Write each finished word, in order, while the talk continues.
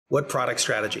what product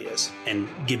strategy is and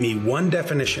give me one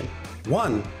definition,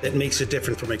 one that makes it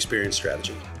different from experience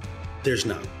strategy. There's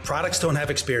none. Products don't have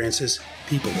experiences,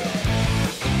 people do.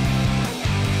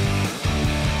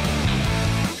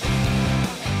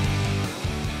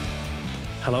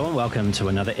 Hello and welcome to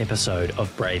another episode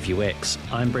of Brave UX.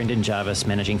 I'm Brendan Jarvis,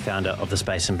 Managing Founder of The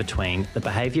Space in Between, the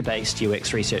behaviour-based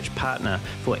UX research partner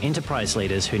for enterprise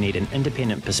leaders who need an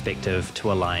independent perspective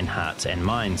to align hearts and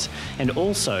minds, and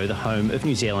also the home of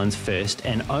New Zealand's first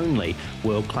and only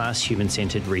world-class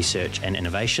human-centred research and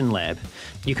innovation lab.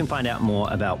 You can find out more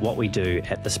about what we do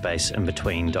at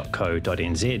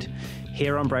thespaceinbetween.co.nz.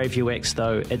 Here on Brave UX,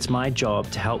 though, it's my job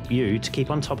to help you to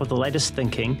keep on top of the latest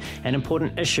thinking and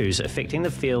important issues affecting the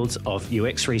fields of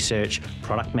UX research,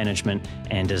 product management,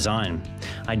 and design.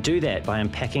 I do that by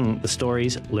unpacking the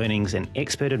stories, learnings, and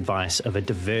expert advice of a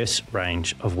diverse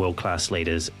range of world-class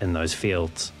leaders in those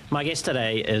fields. My guest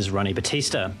today is Ronnie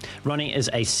Battista. Ronnie is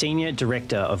a Senior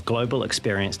Director of Global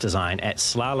Experience Design at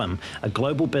Slalom, a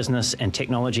global business and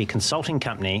technology consulting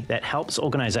company that helps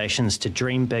organizations to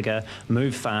dream bigger,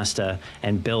 move faster,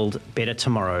 and build better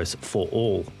tomorrows for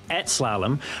all. At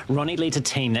Slalom, Ronnie leads a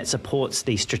team that supports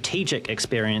the strategic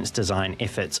experience design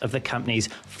efforts of the company's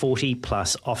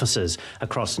 40-plus offices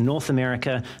across North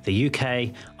America, the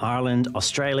UK, Ireland,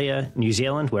 Australia, New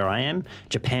Zealand, where I am,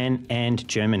 Japan, and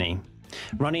Germany.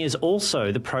 Ronnie is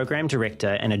also the Program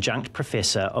Director and Adjunct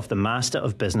Professor of the Master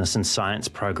of Business and Science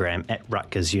program at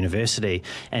Rutgers University,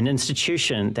 an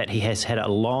institution that he has had a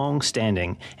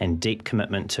long-standing and deep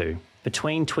commitment to.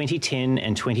 Between 2010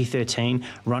 and 2013,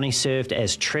 Ronnie served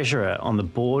as Treasurer on the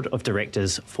Board of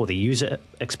Directors for the User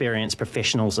Experience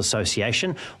Professionals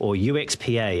Association, or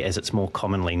UXPA as it's more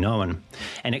commonly known.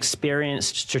 An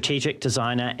experienced strategic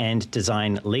designer and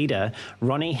design leader,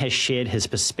 Ronnie has shared his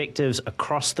perspectives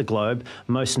across the globe,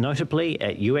 most notably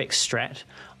at UX Strat,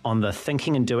 on the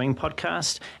Thinking and Doing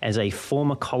podcast, as a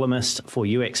former columnist for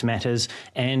UX Matters,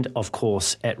 and of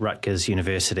course at Rutgers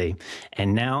University.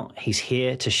 And now he's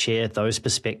here to share those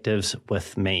perspectives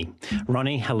with me.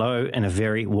 Ronnie, hello, and a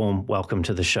very warm welcome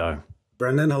to the show.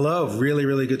 Brendan, hello. Really,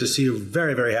 really good to see you.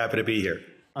 Very, very happy to be here.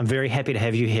 I'm very happy to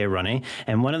have you here, Ronnie.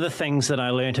 And one of the things that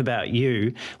I learned about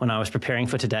you when I was preparing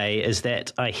for today is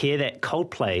that I hear that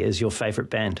Coldplay is your favorite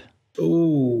band.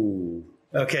 Ooh.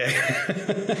 Okay.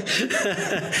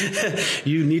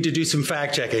 You need to do some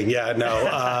fact checking. Yeah, no,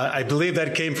 I believe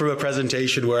that came from a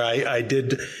presentation where I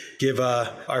did give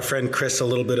our friend Chris a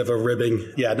little bit of a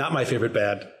ribbing. Yeah, not my favorite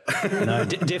band. No,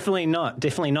 definitely not.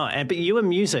 Definitely not. But you in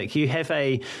music, you have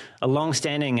a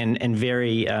long-standing and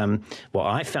very,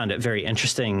 I found it very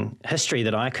interesting history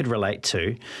that I could relate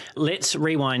to. Let's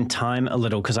rewind time a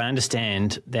little, because I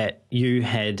understand that you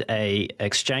had a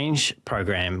exchange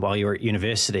program while you were at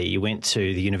university. You went to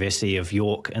the University of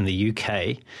York in the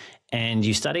UK, and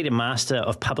you studied a Master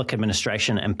of Public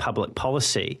Administration and Public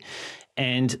Policy.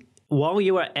 And while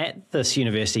you were at this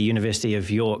University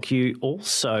of York, you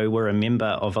also were a member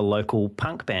of a local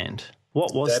punk band.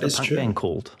 What was the punk band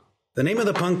called? The name of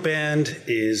the punk band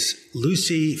is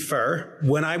Lucy Fur.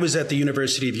 When I was at the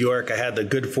University of York, I had the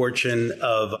good fortune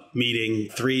of meeting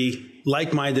three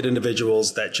like-minded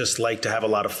individuals that just like to have a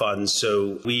lot of fun.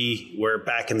 So we were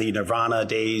back in the Nirvana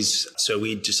days. So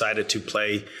we decided to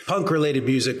play punk-related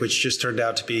music, which just turned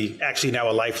out to be actually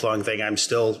now a lifelong thing. I'm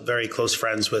still very close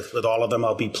friends with all of them.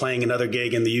 I'll be playing another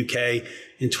gig in the UK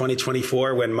in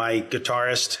 2024 when my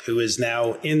guitarist, who is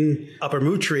now in Upper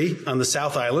Mootry on the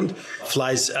South Island,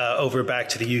 flies over back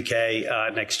to the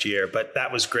UK next year. But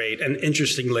that was great. And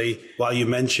interestingly, while you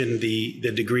mentioned the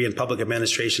degree in public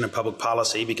administration and public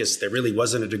policy, because there really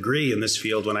wasn't a degree in this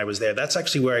field when I was there, that's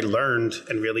actually where I learned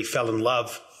and really fell in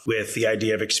love with the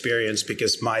idea of experience,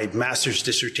 because my master's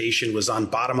dissertation was on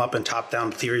bottom-up and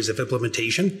top-down theories of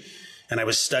implementation. And I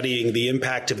was studying the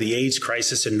impact of the AIDS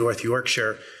crisis in North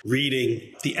Yorkshire,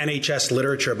 reading the NHS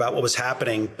literature about what was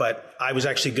happening. But I was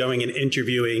actually going and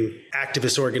interviewing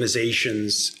activist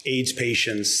organizations, AIDS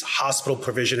patients, hospital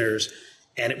provisioners.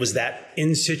 And it was that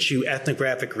in situ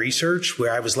ethnographic research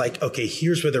where I was like, okay,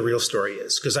 here's where the real story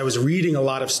is. Because I was reading a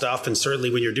lot of stuff. And certainly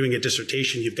when you're doing a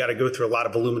dissertation, you've got to go through a lot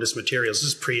of voluminous materials. This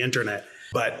is pre-internet.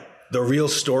 But the real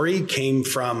story came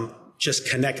from just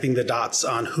connecting the dots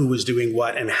on who was doing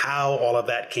what and how all of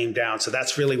that came down. So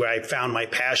that's really where I found my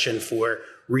passion for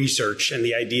research and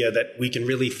the idea that we can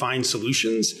really find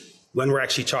solutions when we're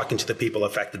actually talking to the people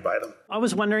affected by them. I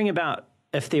was wondering about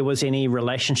if there was any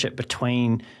relationship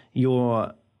between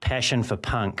your passion for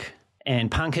punk,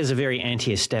 and punk is a very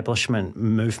anti-establishment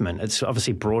movement. It's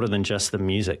obviously broader than just the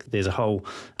music. There's a whole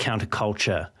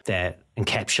counterculture that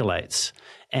encapsulates,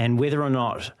 and whether or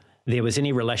not there was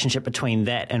any relationship between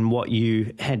that and what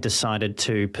you had decided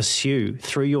to pursue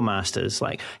through your masters.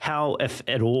 Like how, if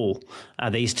at all,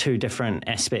 are these two different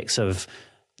aspects of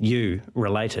you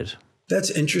related? That's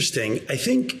interesting. I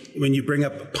think when you bring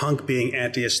up punk being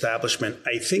anti-establishment,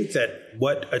 I think that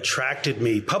what attracted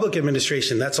me, public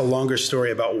administration, that's a longer story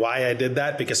about why I did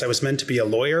that, because I was meant to be a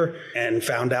lawyer and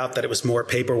found out that it was more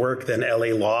paperwork than LA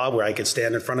law, where I could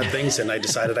stand in front of things. And I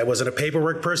decided I wasn't a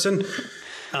paperwork person.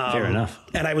 Fair enough.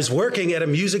 And I was working at a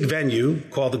music venue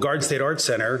called the Garden State Arts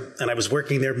Center. And I was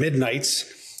working there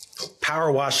midnights, power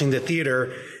washing the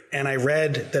theater. And I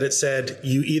read that it said,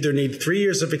 you either need 3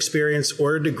 years of experience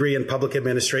or a degree in public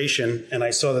administration. And I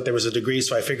saw that there was a degree,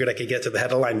 so I figured I could get to the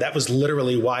head of the line. That was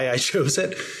literally why I chose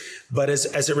it. But as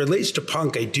it relates to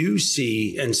punk, I do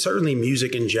see, and certainly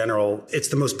music in general, it's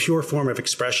the most pure form of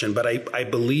expression. But I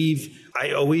believe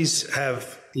I always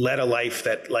have led a life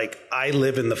that, like, I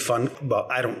live in the fun, well,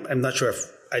 I'm not sure if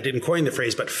I didn't coin the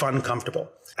phrase, but fun, comfortable.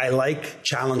 I like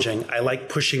challenging. I like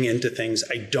pushing into things.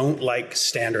 I don't like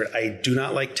standard. I do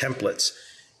not like templates.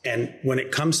 And when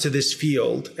it comes to this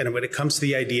field, and when it comes to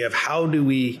the idea of how do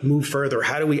we move further,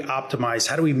 how do we optimize,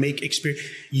 how do we make experience,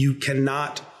 you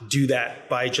cannot do that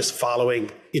by just following,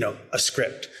 a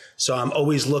script. So I'm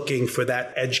always looking for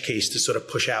that edge case to sort of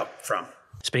push out from.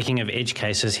 Speaking of edge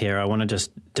cases here, I want to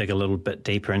just dig a little bit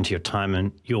deeper into your time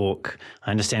in York. I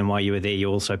understand why you were there. You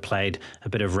also played a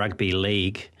bit of rugby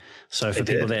league. So for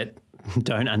people that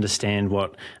don't understand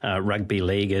what rugby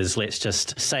league is, let's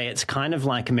just say it's kind of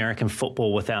like American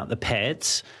football without the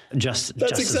pads. That's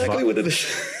exactly what it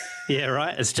is. Yeah,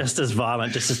 right. It's just as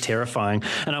violent, just as terrifying.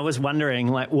 And I was wondering,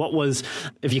 what was,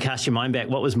 if you cast your mind back,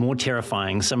 what was more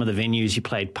terrifying, some of the venues you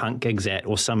played punk gigs at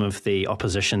or some of the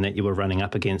opposition that you were running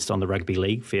up against on the rugby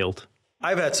league field?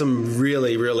 I've had some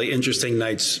really, really interesting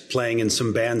nights playing in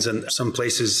some bands in some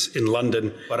places in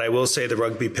London. But I will say the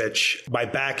rugby pitch, my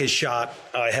back is shot.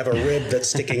 I have a rib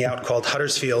that's sticking out called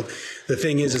Huddersfield. The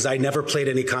thing is I never played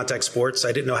any contact sports.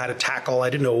 I didn't know how to tackle. I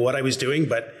didn't know what I was doing,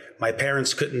 but my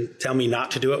parents couldn't tell me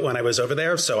not to do it when I was over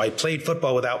there. So I played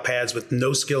football without pads with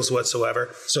no skills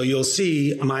whatsoever. So you'll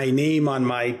see my name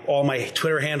on all my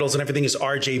Twitter handles and everything is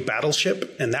RJ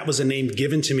Battleship. And that was a name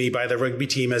given to me by the rugby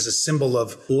team as a symbol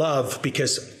of love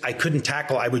because I couldn't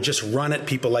tackle. I would just run at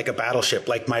people like a battleship.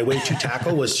 Like my way to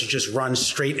tackle was to just run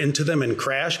straight into them and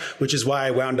crash, which is why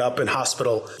I wound up in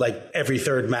hospital like every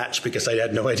third match because I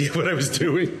had no idea what I was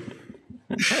doing.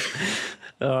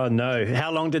 Oh, no.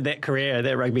 How long did that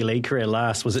rugby league career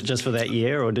last? Was it just for that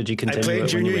year or did you continue? I played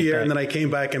junior year and then I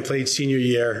came back and played senior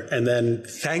year and then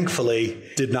thankfully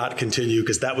did not continue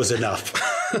because that was enough.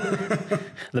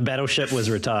 The battleship was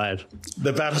retired.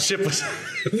 The battleship was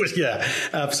yeah,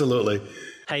 absolutely.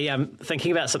 Hey, I'm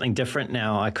thinking about something different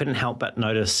now. I couldn't help but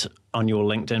notice on your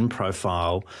LinkedIn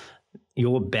profile,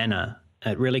 your banner.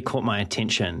 It really caught my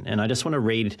attention, and I just want to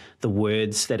read the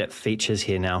words that it features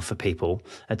here now for people.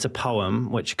 It's a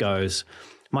poem which goes,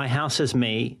 "My house is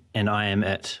me, and I am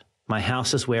it. My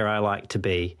house is where I like to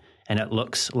be, and it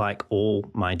looks like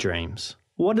all my dreams."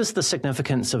 What is the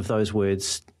significance of those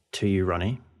words to you,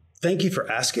 Ronnie? Thank you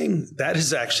for asking. That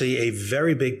is actually a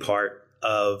very big part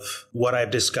of what I've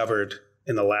discovered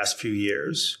in the last few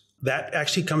years. That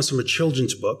actually comes from a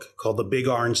children's book called The Big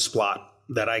Orange Splot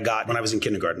that I got when I was in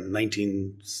kindergarten,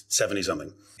 1970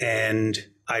 something. And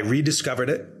I rediscovered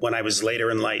it when I was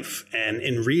later in life. And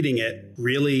in reading it,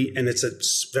 really, and it's a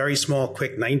very small,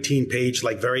 quick 19-page,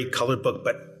 like very colored book,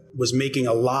 but was making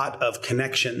a lot of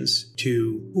connections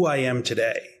to who I am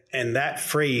today. And that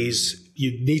phrase,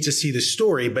 you need to see the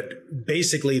story, but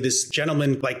basically this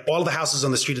gentleman, like all the houses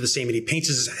on the street are the same, and he paints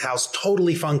his house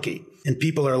totally funky. And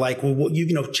people are like, well,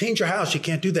 change your house. You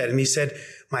can't do that. And he said,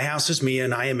 my house is me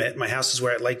and I am it. My house is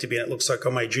where I'd like to be. And it looks like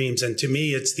all my dreams. And to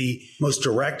me, it's the most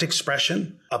direct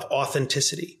expression of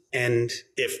authenticity. And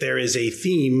if there is a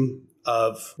theme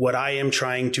of what I am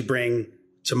trying to bring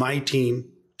to my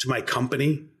team, to my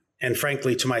company, and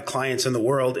frankly, to my clients in the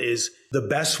world, is the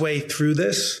best way through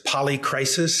this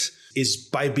polycrisis is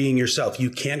by being yourself.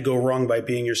 You can't go wrong by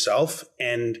being yourself.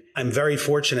 And I'm very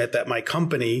fortunate that my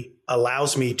company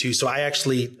allows me to. So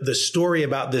the story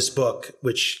about this book,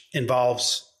 which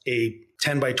involves a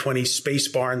 10 by 20 space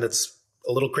barn that's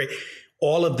a little crazy,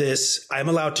 all of this, I'm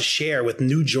allowed to share with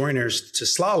new joiners to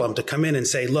Slalom to come in and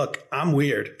say, look, I'm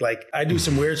weird. Like I do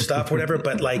some weird stuff, whatever,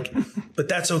 but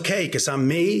that's okay because I'm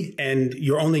me and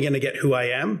you're only going to get who I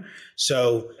am.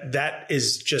 So that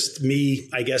is just me,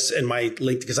 I guess, in my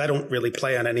link, because I don't really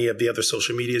play on any of the other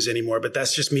social medias anymore, but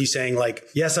that's just me saying like,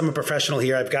 yes, I'm a professional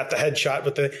here. I've got the headshot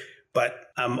but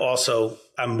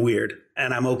I'm weird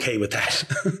and I'm okay with that.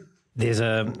 There's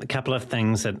a couple of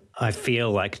things that I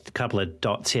feel like a couple of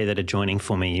dots here that are joining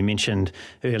for me. You mentioned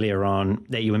earlier on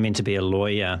that you were meant to be a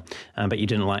lawyer, but you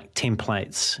didn't like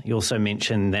templates. You also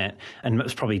mentioned that, and it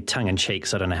was probably tongue-in-cheek,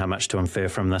 so I don't know how much to infer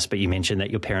from this, but you mentioned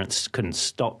that your parents couldn't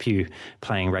stop you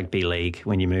playing rugby league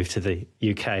when you moved to the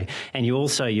UK. And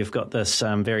you've got this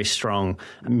very strong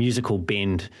musical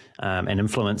bend and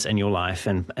influence in your life,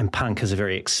 and punk is a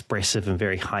very expressive and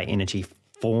very high-energy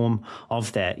form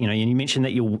of that, and you mentioned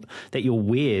that you're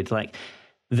weird. Like,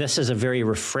 this is a very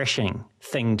refreshing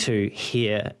thing to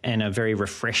hear and a very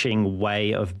refreshing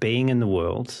way of being in the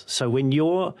world. So when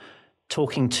you're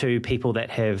talking to people that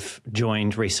have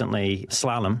joined recently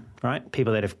Slalom, right?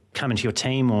 People that have come into your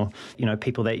team, or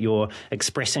people that you're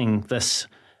expressing this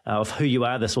of who you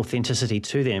are, this authenticity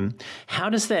to them, how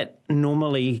does that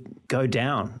normally go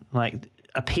down? Like,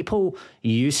 are people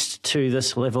used to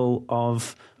this level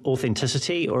of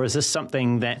authenticity, or is this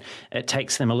something that it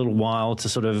takes them a little while to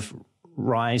sort of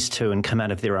rise to and come out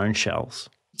of their own shells?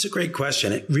 It's a great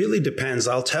question. It really depends.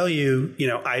 I'll tell you,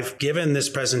 I've given this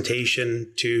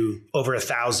presentation to over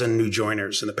 1,000 new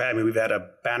joiners in the past. I mean, we've had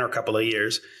a banner couple of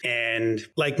years, and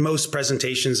like most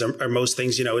presentations or most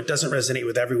things, it doesn't resonate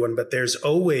with everyone, but there's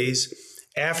always,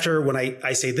 after when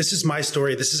I say, this is my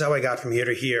story, this is how I got from here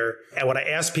to here. And when I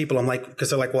ask people, I'm like,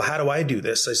 because they're like, well, how do I do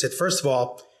this? I said, first of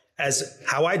all, as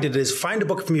how I did it is find a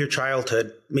book from your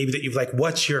childhood, maybe that you've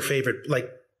what's your favorite,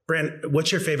 Brent,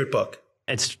 what's your favorite book?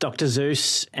 It's Dr.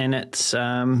 Seuss, and it's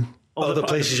all the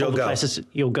places you'll go. Places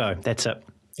you'll go. That's it.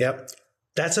 Yep.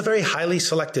 That's a very highly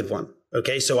selective one.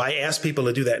 Okay. So I ask people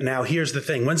to do that. Now, here's the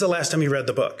thing. When's the last time you read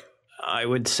the book? I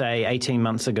would say 18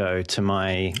 months ago to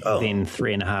my then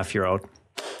 3.5-year-old.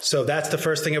 So that's the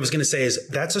first thing I was going to say is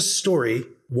that's a story,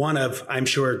 one of, I'm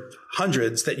sure,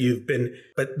 hundreds that you've been,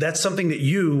 but that's something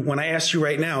that when I ask you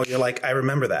right now, you're like, I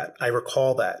remember that. I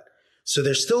recall that. So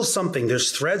there's still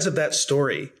there's threads of that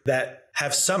story that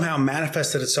have somehow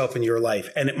manifested itself in your life.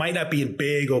 And it might not be in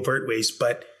big, overt ways,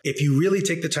 but if you really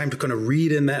take the time to kind of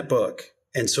read in that book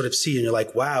and sort of see, and you're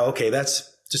like, wow, okay,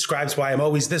 describes why I'm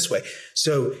always this way.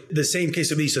 So the same case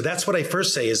with me. So that's what I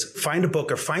first say is find a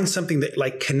book or find something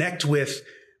that connect with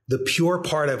the pure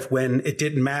part of when it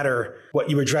didn't matter what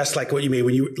you were dressed like, what you made,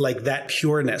 when you that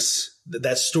pureness,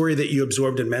 that story that you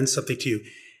absorbed and meant something to you.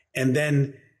 And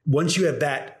then once you have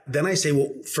that, then I say, well,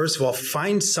 first of all,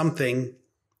 find something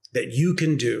that you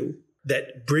can do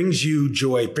that brings you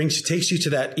joy, takes you to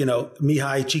that,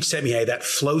 mihai, chikset mihai, that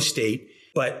flow state,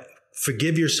 but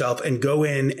forgive yourself and go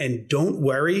in and don't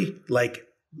worry,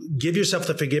 give yourself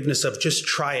the forgiveness of just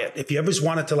try it. If you ever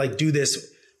wanted to do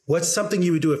this, what's something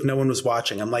you would do if no one was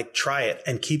watching? I'm like, try it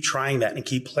and keep trying that and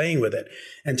keep playing with it.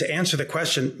 And to answer the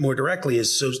question more directly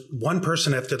is, so one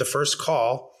person after the first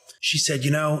call, she said,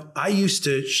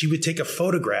 she would take a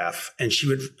photograph and she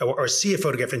would, or see a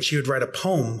photograph and she would write a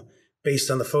poem based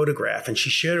on the photograph. And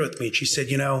she shared it with me. And she said,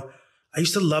 I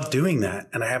used to love doing that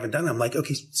and I haven't done it. I'm like,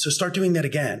 okay, so start doing that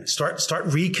again. Start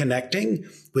reconnecting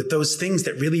with those things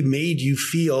that really made you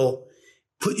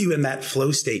put you in that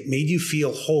flow state, made you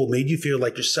feel whole, made you feel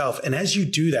like yourself. And as you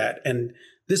do that, and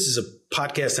this is a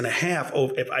podcast and a half,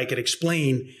 if I could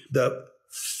explain the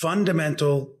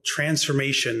fundamental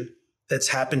transformation that's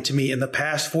happened to me in the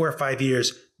past 4 or 5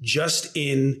 years, just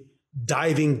in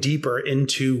diving deeper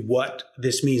into what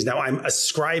this means. Now, I'm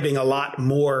ascribing a lot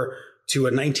more to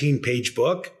a 19-page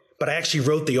book, but I actually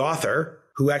wrote the author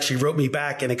who actually wrote me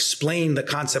back and explained the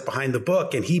concept behind the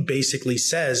book. And he basically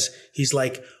says, he's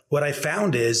like, what I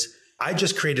found is I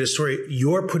just created a story.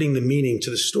 You're putting the meaning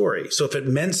to the story. So if it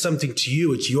meant something to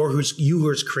you, it's you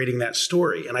who's creating that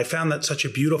story. And I found that such a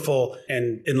beautiful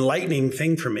and enlightening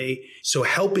thing for me. So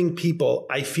helping people,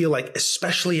 I feel like,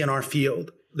 especially in our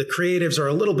field, the creatives are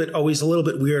always a little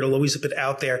bit weird, always a bit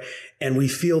out there. And we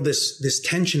feel this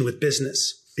tension with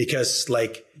business because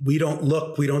we don't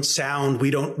look, we don't sound,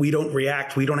 we don't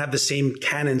react. We don't have the same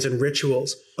canons and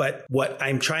rituals. But what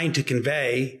I'm trying to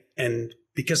convey, and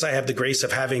because I have the grace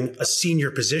of having a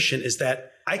senior position, is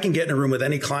that I can get in a room with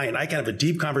any client. I can have a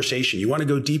deep conversation. You want to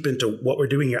go deep into what we're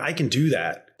doing here? I can do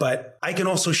that. But I can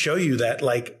also show you that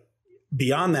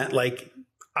beyond that,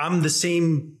 I'm the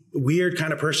same weird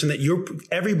kind of person that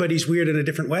everybody's weird in a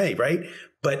different way, right?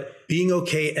 But being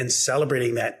okay and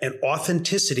celebrating that, and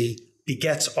authenticity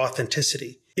begets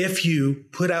authenticity. If you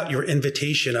put out your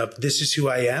invitation of this is who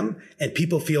I am, and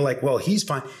people feel like, well, he's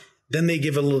fine, then they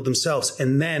give a little of themselves.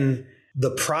 And then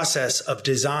the process of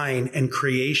design and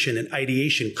creation and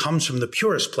ideation comes from the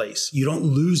purest place. You don't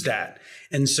lose that.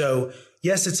 And so,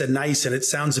 yes, it's and it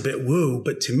sounds a bit woo,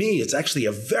 but to me, it's actually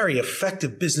a very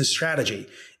effective business strategy,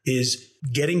 is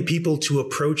getting people to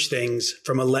approach things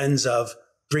from a lens of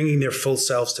bringing their full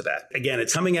selves to that. Again,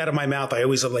 it's coming out of my mouth. I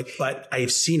always am like, but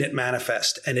I've seen it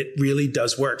manifest and it really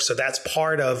does work. So that's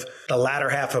part of the latter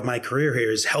half of my career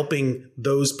here is helping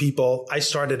those people. I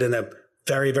started in a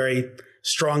very, very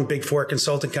strong Big Four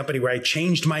consulting company where I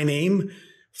changed my name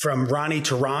from Ronnie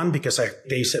to Ron because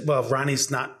they said, well,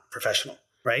 Ronnie's not professional,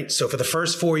 right? So for the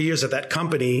first 4 years of that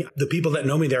company, the people that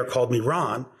know me there called me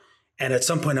Ron. And at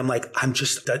some point, I'm like,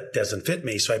 that doesn't fit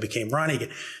me. So I became Ronnie again.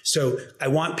 So I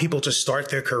want people to start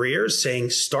their careers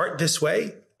saying, start this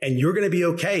way and you're going to be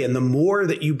okay. And the more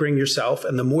that you bring yourself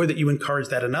and the more that you encourage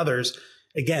that in others,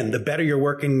 again, the better your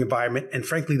working environment and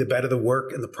frankly, the better the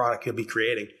work and the product you'll be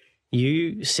creating.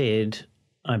 You said,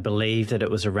 I believe that it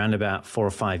was around about 4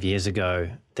 or 5 years ago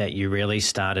that you really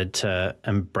started to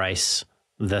embrace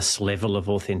this level of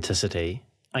authenticity.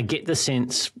 I get the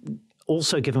sense,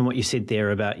 also given what you said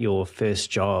there about your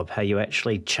first job, how you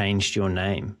actually changed your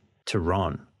name to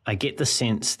Ron, I get the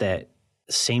sense that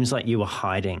it seems like you were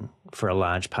hiding for a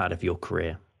large part of your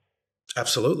career.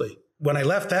 Absolutely. When I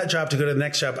left that job to go to the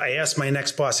next job, I asked my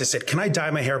next boss, I said, can I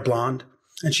dye my hair blonde?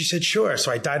 And she said, sure.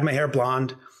 So I dyed my hair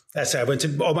blonde. I went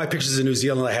to all my pictures in New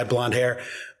Zealand. I had blonde hair.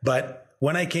 But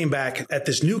when I came back at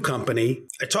this new company,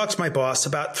 I talked to my boss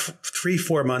about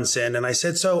 3-4 months in. And I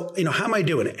said, so, how am I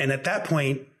doing? And at that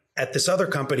point, at this other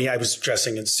company, I was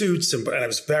dressing in suits and I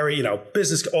was very,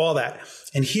 business, all that.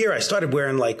 And here I started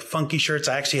wearing like funky shirts.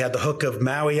 I actually had the hook of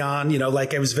Maui on,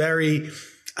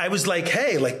 I was like,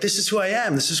 hey, like, this is who I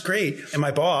am. This is great. And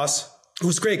my boss, who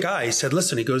was a great guy, he said,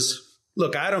 listen, he goes,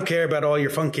 look, I don't care about all your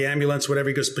funky ambulance, whatever.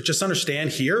 He goes, but just understand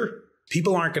here,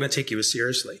 people aren't going to take you as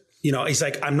seriously. He's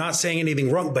like, I'm not saying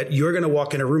anything wrong, but you're going to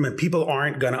walk in a room and people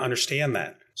aren't going to understand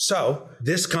that. So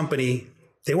this company,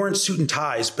 they weren't suit and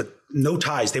ties, but no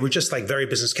ties. They were just like very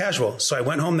business casual. So I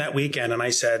went home that weekend and I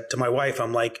said to my wife,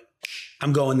 I'm like,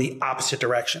 I'm going the opposite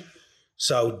direction.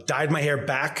 So dyed my hair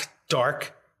back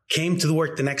dark, came to the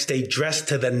work the next day, dressed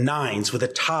to the nines with a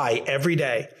tie every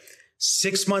day.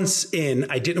 6 months in,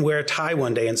 I didn't wear a tie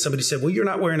one day and somebody said, well, you're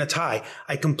not wearing a tie.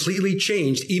 I completely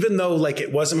changed, even though like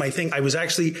it wasn't my thing. I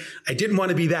didn't want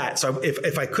to be that. So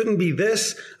if I couldn't be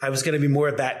this, I was going to be more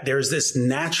of that. There's this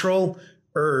natural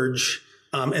urge.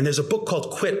 And there's a book called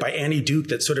Quit by Annie Duke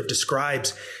that sort of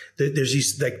describes that there's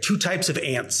these like 2 types of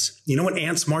ants. You know when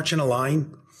ants march in a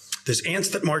line? There's ants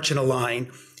that march in a line.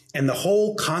 And the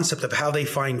whole concept of how they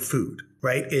find food,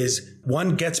 right, is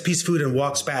one gets a piece of food and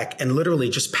walks back and literally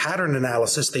just pattern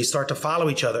analysis. They start to follow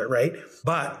each other, right?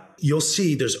 But you'll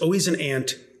see there's always an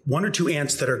ant, 1 or 2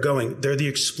 ants that are going. They're the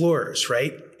explorers,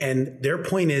 right? And their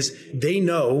point is they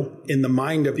know in the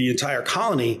mind of the entire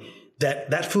colony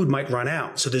that food might run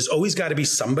out. So there's always got to be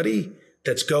somebody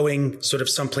that's going sort of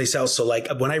someplace else. So like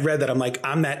when I read that, I'm like,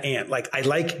 I'm that ant. Like I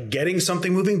like getting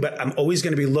something moving, but I'm always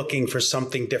going to be looking for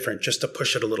something different just to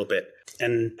push it a little bit.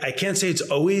 And I can't say it's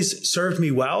always served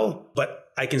me well, but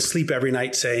I can sleep every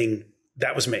night saying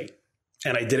that was me.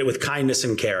 And I did it with kindness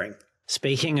and caring.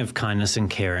 Speaking of kindness and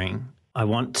caring, I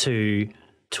want to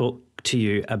talk to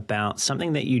you about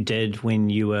something that you did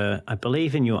when you were, I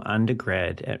believe, in your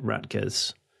undergrad at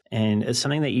Rutgers. And it's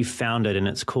something that you founded and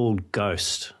it's called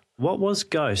Ghost. What was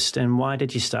Ghost and why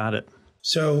did you start it?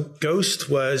 So Ghost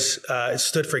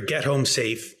stood for Get Home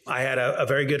Safe. I had a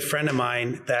very good friend of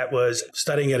mine that was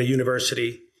studying at a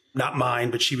university, not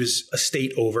mine, but she was a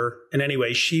state over. And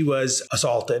anyway, she was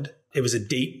assaulted. It was a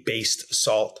date-based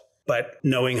assault, but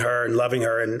knowing her and loving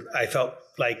her, and I felt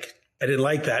like I didn't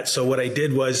like that. So what I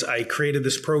did was I created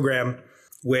this program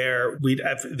where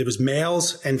there was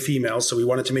males and females. So we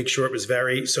wanted to make sure it was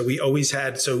so we always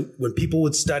had, so when people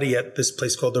would study at this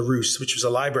place called the Roost, which was a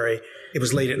library, it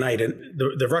was late at night. And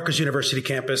the Rutgers University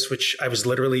campus, which I was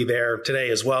literally there today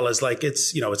as well, as like,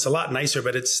 it's a lot nicer,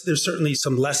 but there's certainly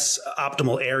some less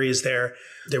optimal areas there.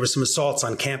 There were some assaults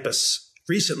on campus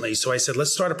recently. So I said,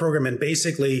 let's start a program. And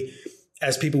basically,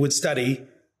 as people would study,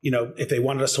 if they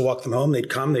wanted us to walk them home,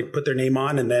 they'd come, they'd put their name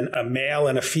on, and then a male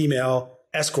and a female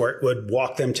escort would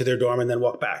walk them to their dorm and then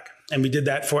walk back. And I did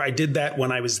that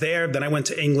when I was there. Then I went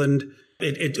to England.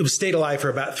 It was stayed alive for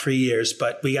about 3 years,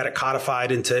 but we got it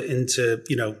codified into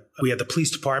we had the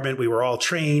police department. We were all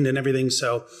trained and everything.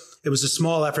 So it was a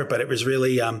small effort, but it was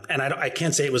really, and I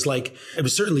can't say it was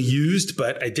certainly used,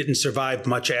 but I didn't survive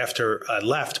much after I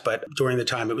left. But during the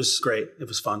time, it was great. It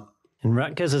was fun. And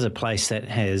Rutgers is a place that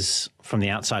has, from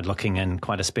the outside looking in,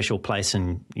 quite a special place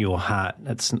in your heart.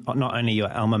 It's not only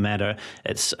your alma mater,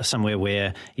 it's somewhere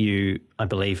where you, I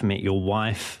believe, met your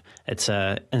wife. It's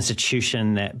an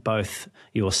institution that both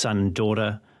your son and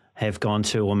daughter have gone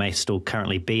to or may still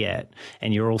currently be at.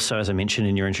 And you're also, as I mentioned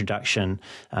in your introduction,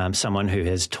 someone who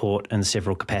has taught in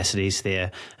several capacities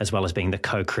there, as well as being the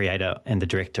co-creator and the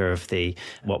director of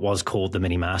what was called the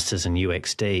Mini Masters in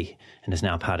UXD, and is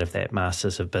now part of that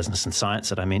Masters of Business and Science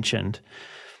that I mentioned.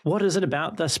 What is it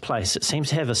about this place? It seems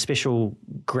to have a special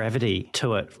gravity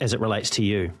to it as it relates to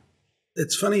you.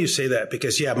 It's funny you say that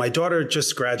because, my daughter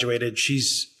just graduated.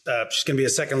 She's going to be a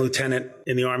second lieutenant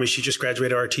in the Army. She just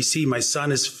graduated RTC. My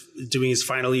son is doing his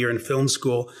final year in film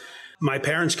school. My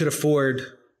parents could afford,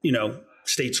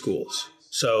 state schools.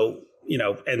 So,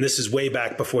 and this is way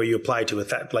back before you apply to it.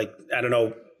 That, I don't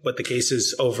know what the case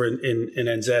is over in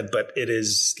NZ, but it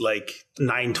is like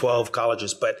 9, 12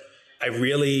 colleges. But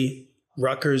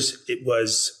Rutgers, it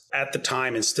was at the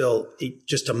time and still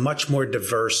just a much more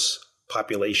diverse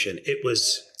population. It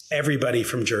was everybody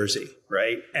from Jersey,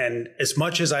 right? And as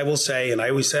much as I will say, and I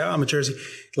always say, I'm a Jersey,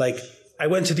 I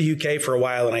went to the UK for a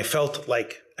while and I felt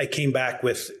like I came back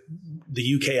with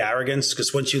the UK arrogance,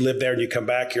 because once you live there and you come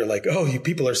back, you're like, oh, you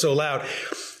people are so loud.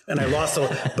 And I lost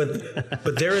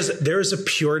but there is a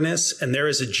pureness and there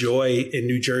is a joy in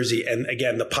New Jersey. And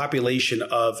again, the population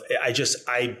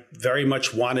I very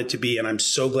much wanted to be, and I'm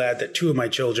so glad that two of my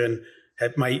children,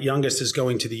 my youngest is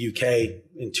going to the UK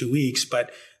in 2 weeks,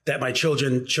 but that my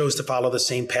children chose to follow the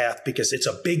same path, because it's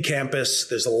a big campus.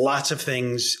 There's lots of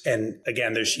things. And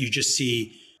again, you just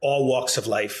see all walks of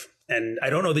life. And I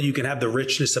don't know that you can have the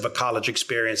richness of a college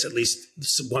experience, at least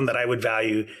one that I would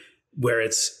value, where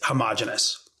it's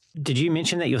homogenous. Did you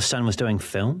mention that your son was doing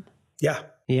film? Yeah.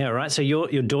 Yeah, right. So your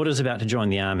daughter's about to join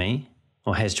the Army,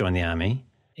 or has joined the Army.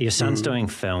 Your son's doing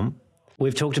film.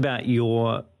 We've talked about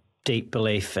your deep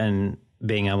belief in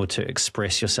being able to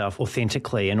express yourself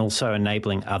authentically and also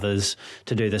enabling others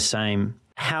to do the same.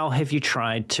 How have you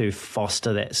tried to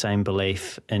foster that same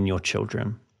belief in your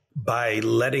children? By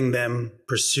letting them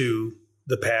pursue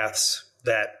the paths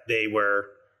that they were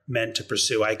meant to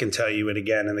pursue. I can tell you, and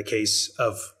again, in the case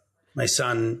of my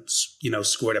son,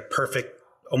 scored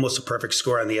almost a perfect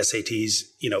score on the SATs,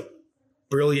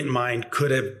 brilliant mind,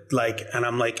 could have and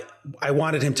I'm like, I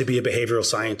wanted him to be a behavioral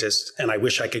scientist, and I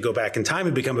wish I could go back in time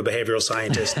and become a behavioral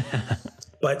scientist.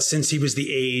 But since he was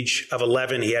the age of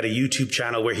 11, he had a YouTube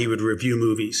channel where he would review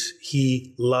movies.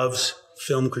 He loves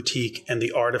film critique and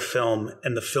the art of film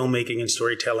and the filmmaking and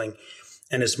storytelling.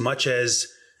 And as much as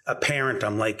a parent,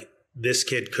 I'm like, this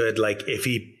kid could, if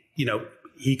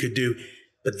he could do,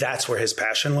 but that's where his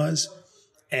passion was.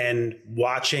 And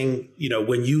watching,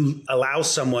 when you allow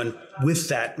someone with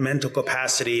that mental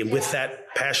capacity and with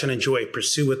that passion and joy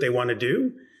pursue what they want to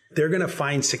do, they're going to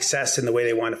find success in the way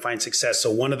they want to find success.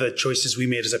 So one of the choices we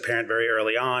made as a parent very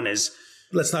early on is,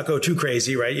 let's not go too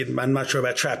crazy, right? I'm not sure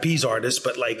about trapeze artists,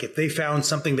 but if they found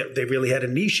something that they really had a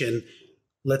niche in,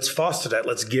 let's foster that.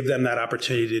 Let's give them that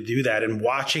opportunity to do that. And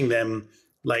watching them,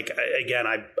 again,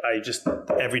 I just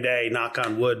every day knock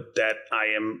on wood that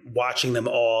I am watching them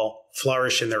all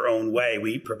flourish in their own way.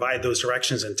 We provide those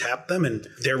directions and tap them, and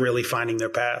they're really finding their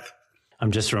path.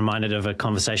 I'm just reminded of a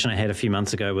conversation I had a few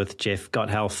months ago with Jeff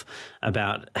Gotthealth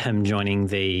about him joining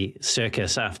the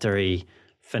circus after he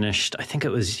finished, I think it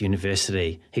was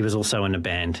university. He was also in a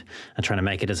band and trying to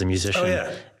make it as a musician. Oh,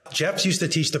 yeah. Jeff used to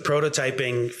teach the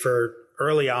prototyping for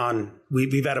early on.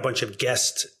 We've had a bunch of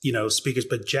guest, speakers,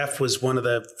 but Jeff was one of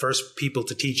the first people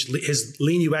to teach. His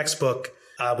Lean UX book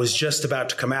was just about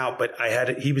to come out, but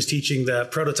he was teaching the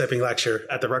prototyping lecture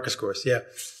at the Rutgers course. Yeah.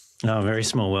 Oh, very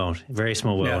small world. Very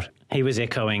small world. Yeah. He was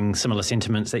echoing similar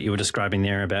sentiments that you were describing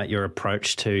there about your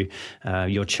approach to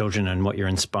your children and what you're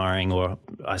inspiring, or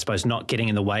I suppose not getting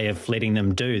in the way of letting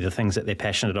them do the things that they're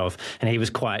passionate of. And he was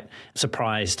quite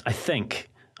surprised, I think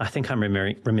I'm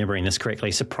remembering this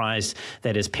correctly, surprised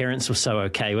that his parents were so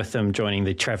okay with him joining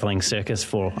the traveling circus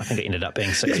for, I think it ended up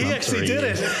being 6 months. He actually did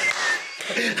it.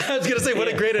 I was going to say, what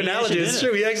a great analogy. It's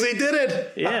true. He actually did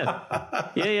it. Yeah.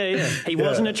 He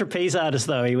wasn't a trapeze artist,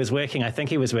 though. I think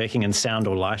he was working in sound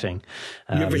or lighting.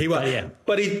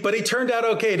 But he turned out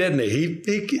okay, didn't he?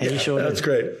 He sure did. That's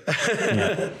great.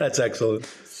 Yeah. That's excellent.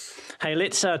 Hey,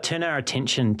 let's turn our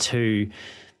attention to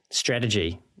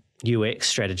strategy, UX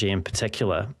strategy in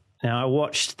particular. Now, I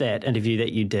watched that interview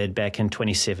that you did back in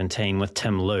 2017 with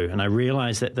Tim Lu, and I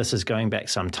realized that this is going back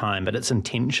some time, but it's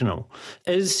intentional.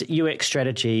 Is UX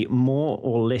strategy more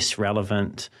or less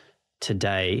relevant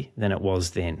today than it was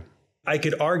then? I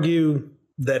could argue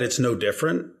that it's no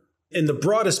different. In the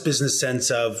broadest business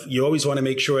sense of, you always want to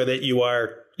make sure that you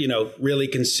are, really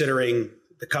considering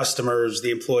the customers, the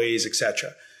employees, et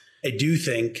cetera. I do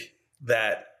think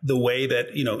that the way that,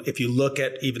 if you look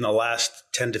at even the last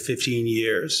 10 to 15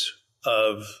 years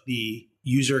of the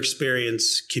user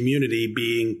experience community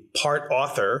being part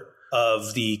author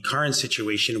of the current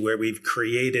situation where we've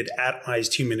created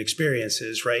atomized human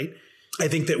experiences, right? I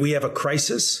think that we have a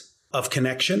crisis of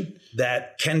connection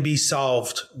that can be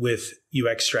solved with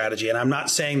UX strategy. And I'm not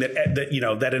saying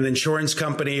that an insurance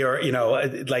company or,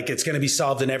 like it's going to be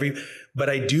solved but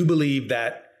I do believe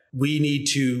that we need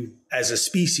to, as a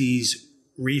species,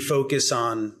 refocus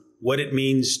on what it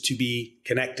means to be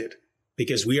connected,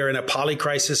 because we are in a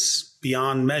polycrisis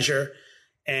beyond measure,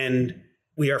 and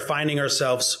we are finding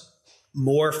ourselves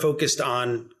more focused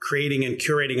on creating and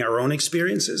curating our own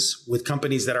experiences with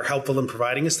companies that are helpful in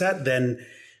providing us that.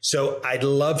 So I'd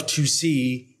love to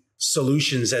see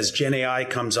solutions as Gen AI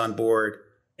comes on board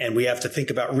and we have to think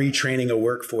about retraining a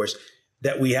workforce,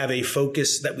 that we have a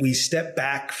focus, that we step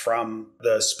back from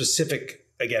the specific,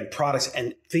 again, products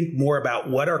and think more about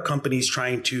what are companies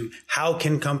how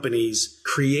can companies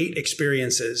create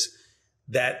experiences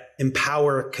that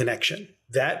empower connection,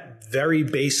 that very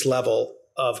base level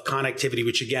of connectivity,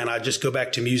 which again, I just go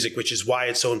back to music, which is why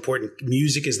it's so important.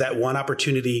 Music is that one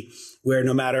opportunity where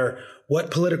no matter what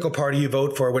political party you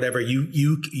vote for, whatever,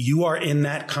 you are in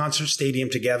that concert stadium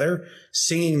together,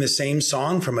 singing the same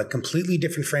song from a completely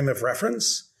different frame of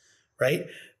reference, right?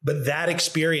 But that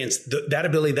experience, that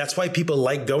ability, that's why people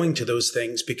like going to those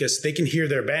things, because they can hear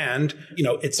their band. You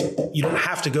don't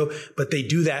have to go, but they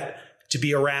do that to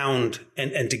be around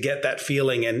and to get that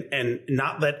feeling, and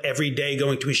not that every day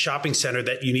going to a shopping center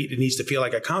that it needs to feel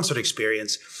like a concert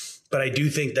experience. But I do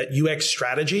think that UX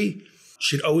strategy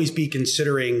should always be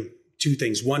considering two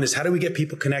things. One is, how do we get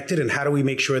people connected, and how do we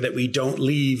make sure that we don't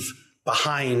leave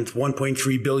behind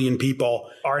 1.3 billion people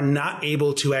are not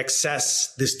able to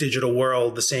access this digital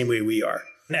world the same way we are,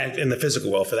 and in the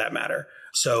physical world for that matter.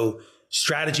 So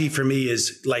strategy for me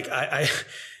is like, I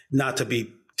not to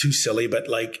be too silly, but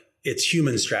like, it's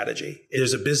human strategy.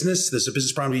 There's a business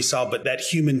problem to be solved, but that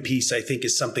human piece, I think,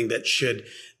 is something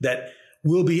that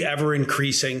will be ever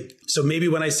increasing. So maybe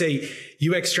when I say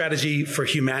UX strategy for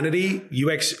humanity,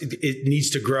 it needs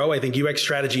to grow. I think UX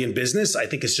strategy in business, I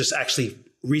think it's just actually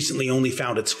recently only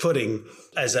found its footing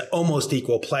as an almost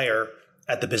equal player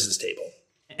at the business table.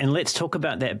 And let's talk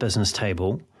about that business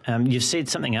table. You've said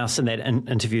something else in that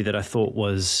interview that I thought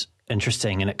was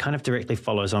interesting, and it kind of directly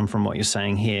follows on from what you're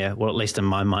saying here. Well, at least in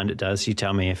my mind it does. You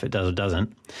tell me if it does or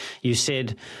doesn't. You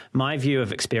said, my view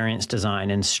of experience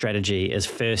design and strategy is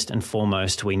first and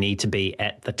foremost, we need to be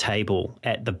at the table,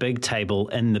 at the big table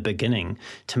in the beginning,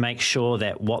 to make sure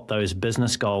that what those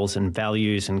business goals and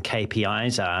values and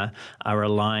KPIs are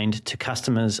aligned to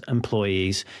customers,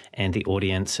 employees, and the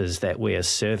audiences that we are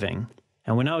serving.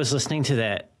 And when I was listening to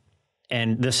that,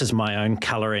 and this is my own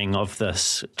coloring of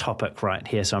this topic right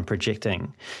here, so I'm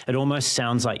projecting, it almost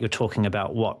sounds like you're talking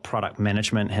about what product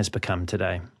management has become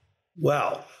today.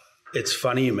 Well, it's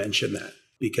funny you mention that,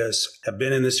 because I've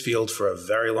been in this field for a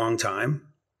very long time.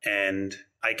 And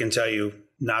I can tell you,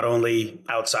 not only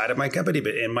outside of my company,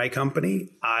 but in my company,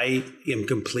 I am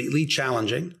completely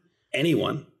challenging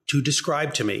anyone to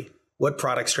describe to me what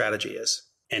product strategy is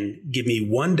and give me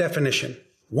one definition,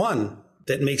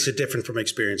 that makes it different from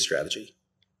experience strategy.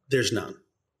 There's none.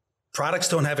 Products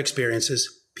don't have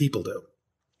experiences. People do.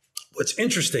 What's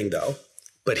interesting though,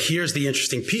 but here's the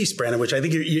interesting piece, Brandon, which I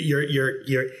think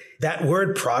you're that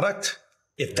word product,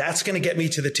 if that's going to get me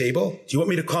to the table, you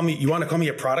want to call me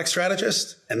a product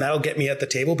strategist? And that'll get me at the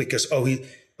table because,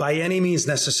 by any means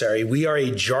necessary, we are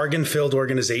a jargon-filled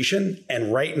organization.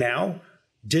 And right now,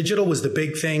 digital was the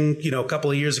big thing, a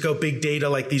couple of years ago, big data,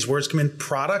 like these words come in.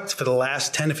 Product for the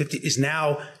last 10 to 15 is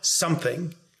now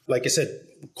something. Like I said,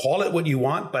 call it what you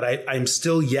want, but I'm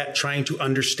still yet trying to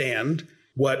understand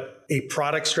what a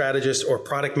product strategist or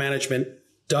product management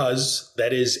does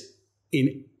that is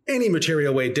in any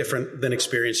material way different than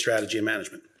experience strategy and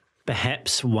management.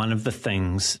 Perhaps one of the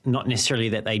things, not necessarily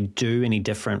that they do any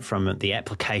different from the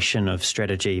application of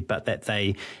strategy, but that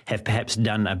they have perhaps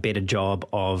done a better job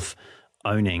of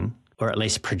owning, or at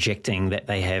least projecting that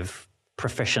they have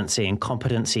proficiency and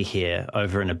competency here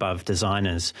over and above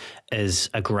designers, is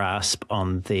a grasp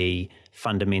on the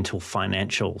fundamental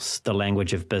financials, the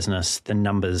language of business, the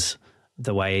numbers,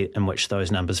 the way in which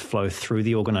those numbers flow through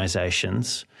the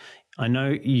organizations. I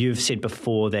know you've said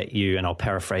before that and I'll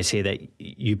paraphrase here, that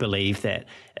you believe that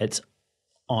it's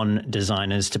on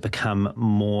designers to become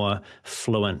more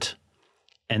fluent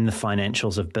in the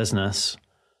financials of business.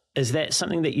 Is that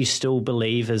something that you still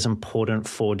believe is important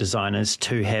for designers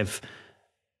to have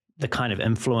the kind of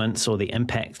influence or the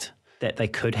impact that they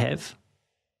could have?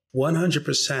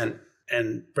 100%.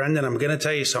 And Brendan, I'm going to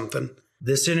tell you something.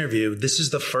 This interview, this is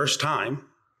the first time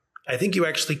I think you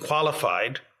actually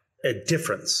qualified a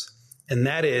difference. And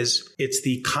that is, it's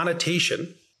the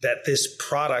connotation that this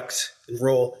product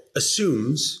role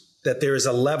assumes that there is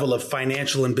a level of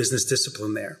financial and business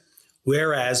discipline there.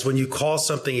 Whereas when you call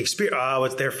something experience, oh,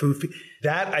 it's their food.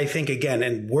 That I think, again,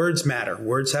 and words matter.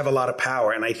 Words have a lot of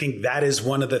power. And I think that is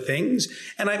one of the things.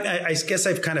 And I guess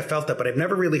I've kind of felt that, but I've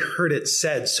never really heard it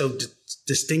said so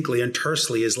distinctly and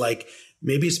tersely, is like,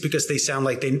 maybe it's because they sound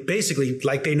like they basically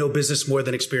like they know business more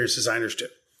than experienced designers do,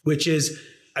 which is,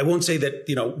 I won't say that,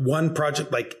 one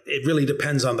project, like it really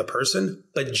depends on the person,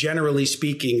 but generally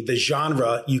speaking, the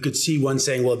genre, you could see one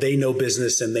saying, well, they know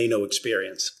business and they know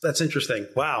experience. That's interesting.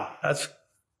 Wow. That's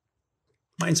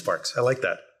mind sparks. I like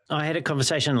that. I had a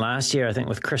conversation last year, I think,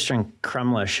 with Christian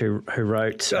Crumlish, who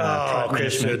wrote Product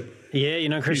Christian. Management. Yeah, you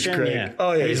know Christian? He's great. Yeah.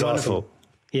 Oh, yeah, he's wonderful. awesome.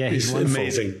 Yeah, he's wonderful.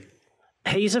 Amazing.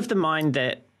 He's of the mind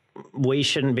that we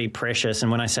shouldn't be precious. And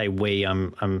when I say we,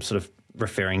 I'm sort of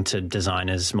referring to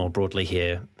designers more broadly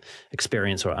here,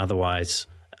 experience or otherwise,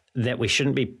 that we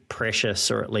shouldn't be precious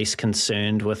or at least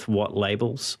concerned with what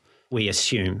labels we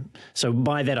assume. So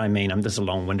by that I mean, there's a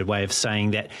long-winded way of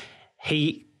saying that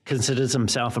he considers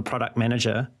himself a product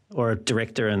manager or a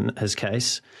director in his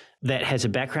case that has a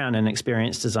background in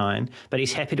experience design, but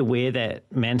he's happy to wear that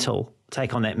mantle,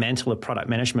 take on that mantle of product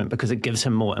management because it gives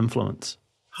him more influence.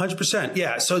 100%.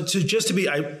 Yeah. So just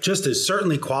to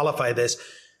certainly qualify this,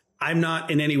 I'm not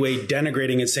in any way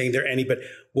denigrating and saying they're any, but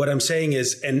what I'm saying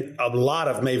is, and a lot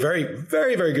of my very,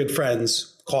 very, very good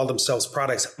friends call themselves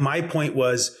products. My point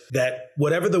was that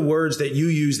whatever the words that you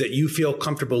use that you feel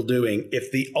comfortable doing,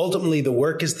 if ultimately the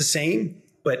work is the same,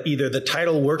 but either the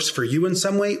title works for you in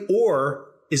some way or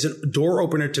is a door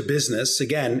opener to business.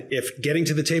 Again, if getting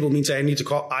to the table means I need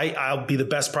to I'll be the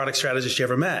best product strategist you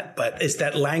ever met, but it's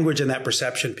that language and that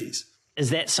perception piece.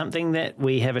 Is that something that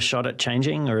we have a shot at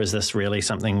changing, or is this really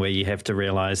something where you have to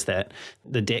realize that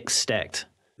the deck's stacked?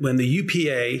 When the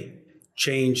UPA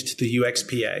changed to the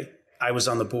UXPA, I was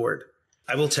on the board.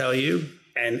 I will tell you,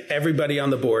 and everybody on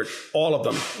the board, all of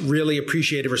them, really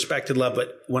appreciated, respected, loved.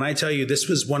 But when I tell you, this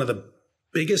was one of the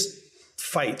biggest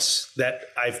fights that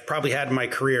I've probably had in my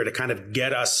career to kind of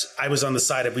get us. I was on the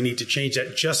side of we need to change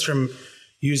that just from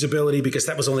usability, because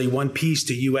that was only one piece,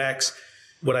 to UX.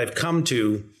 What I've come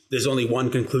to, there's only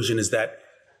one conclusion, is that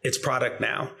it's product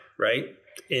now, right?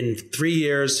 In 3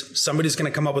 years, somebody's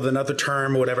going to come up with another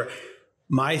term or whatever.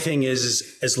 My thing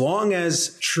is as long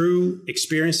as true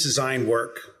experience design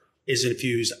work is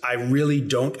infused, I really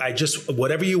don't,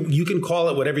 whatever you can call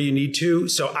it, whatever you need to.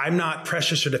 So I'm not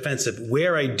precious or defensive.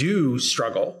 Where I do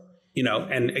struggle,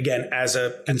 and again, as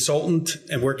a consultant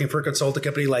and working for a consulting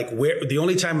company, like where the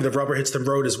only time the rubber hits the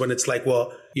road is when it's like,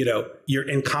 well, you're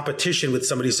in competition with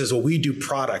somebody who says, well, we do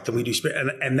product and we do,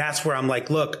 and that's where I'm like,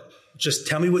 look, just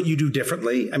tell me what you do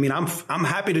differently. I mean, I'm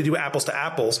happy to do apples to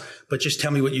apples, but just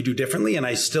tell me what you do differently. And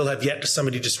I still have yet to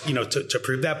somebody just, to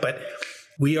prove that. But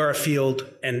we are a field,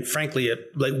 and frankly,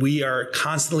 we are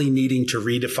constantly needing to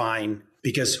redefine.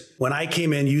 Because when I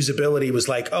came in, usability was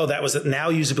like, oh, that was it.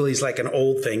 Now usability is like an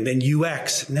old thing. Then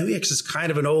UX. Now UX is kind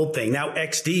of an old thing. Now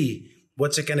XD.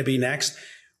 What's it going to be next?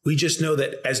 We just know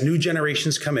that as new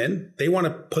generations come in, they want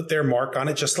to put their mark on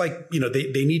it. Just like,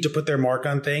 they need to put their mark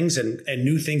on things, and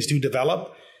new things do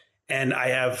develop. And I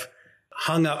have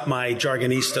hung up my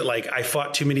jargonista, like I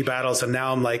fought too many battles. And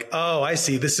now I'm like, oh, I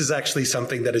see. This is actually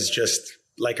something that is just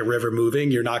like a river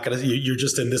moving. You're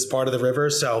just in this part of the river.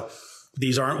 So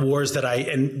these aren't wars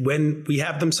and when we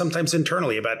have them sometimes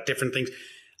internally about different things,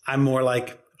 I'm more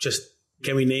like, just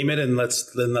can we name it and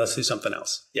let's do something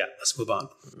else. Yeah, let's move on.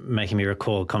 Making me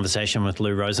recall a conversation with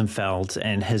Lou Rosenfeld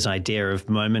and his idea of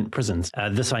moment prisons.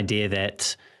 This idea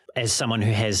that as someone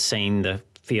who has seen the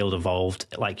field evolved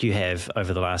like you have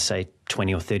over the last, say,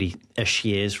 20 or 30-ish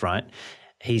years, right?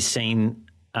 He's seen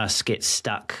us get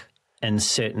stuck in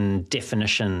certain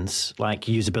definitions like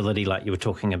usability, like you were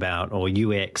talking about, or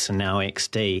UX and now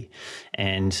XD.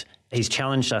 And he's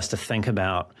challenged us to think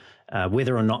about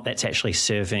whether or not that's actually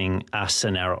serving us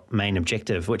in our main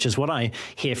objective, which is what I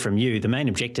hear from you. The main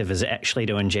objective is actually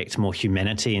to inject more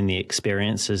humanity in the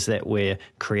experiences that we're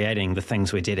creating, the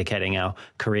things we're dedicating our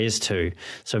careers to.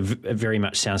 So it very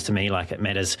much sounds to me like it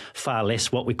matters far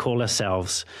less what we call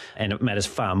ourselves, and it matters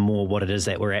far more what it is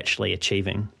that we're actually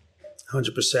achieving.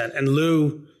 100%. And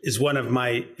Lou is one of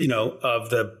my, of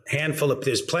the handful of,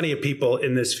 there's plenty of people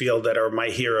in this field that are my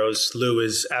heroes. Lou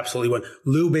is absolutely one.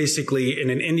 Lou basically in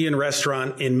an Indian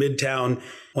restaurant in Midtown,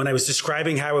 when I was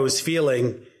describing how I was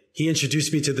feeling, he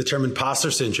introduced me to the term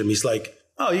imposter syndrome. He's like,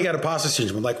 oh, you got imposter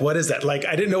syndrome. I'm like, what is that? Like,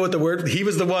 I didn't know what the word, he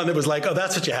was the one that was like, oh,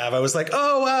 that's what you have. I was like,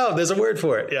 oh, wow, there's a word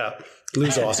for it. Yeah.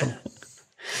 Lou's awesome.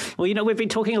 Well, we've been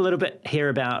talking a little bit here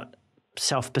about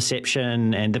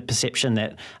self-perception and the perception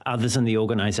that others in the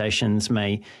organizations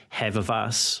may have of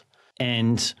us.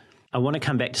 And I want to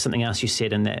come back to something else you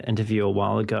said in that interview a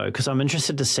while ago, because I'm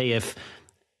interested to see if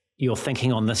your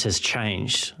thinking on this has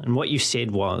changed. And what you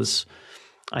said was,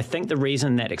 I think the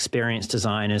reason that experience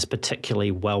design is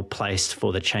particularly well placed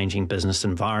for the changing business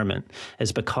environment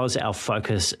is because our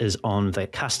focus is on the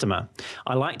customer.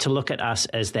 I like to look at us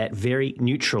as that very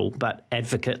neutral but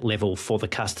advocate level for the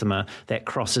customer that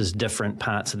crosses different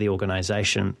parts of the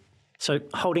organization. So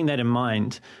holding that in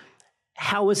mind,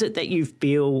 how is it that you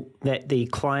feel that the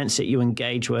clients that you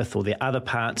engage with or the other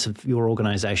parts of your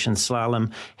organization,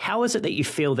 Slalom, how is it that you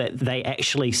feel that they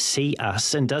actually see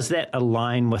us? And does that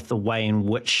align with the way in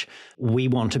which we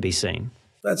want to be seen?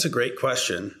 That's a great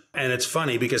question. And it's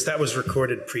funny because that was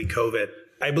recorded pre-COVID.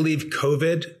 I believe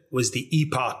COVID was the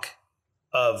epoch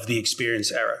of the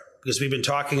experience era, because we've been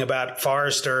talking about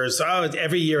Forrester's,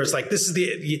 every year it's like, this is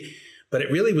but it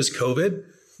really was COVID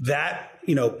that,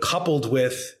 coupled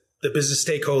with the business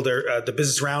stakeholder, the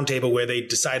business roundtable, where they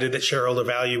decided that shareholder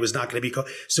value was not going to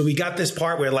be. So we got this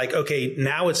part where okay,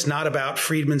 now it's not about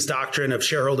Friedman's doctrine of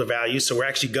shareholder value. So we're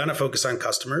actually going to focus on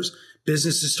customers.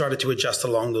 Businesses started to adjust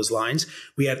along those lines.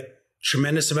 We had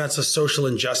tremendous amounts of social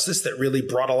injustice that really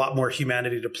brought a lot more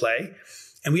humanity to play.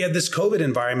 And we had this COVID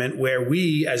environment where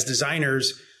we as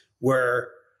designers were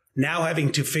now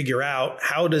having to figure out,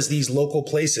 how does these local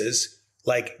places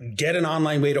get an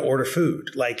online way to order food?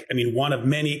 One of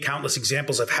many countless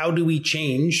examples of how do we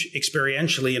change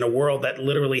experientially in a world that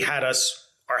literally had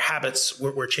our habits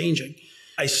were changing.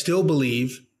 I still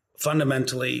believe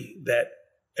fundamentally that,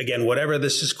 again, whatever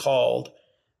this is called,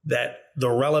 that the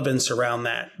relevance around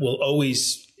that will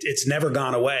always, it's never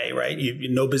gone away, right?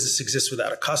 No business exists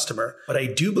without a customer. But I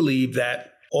do believe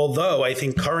that, although I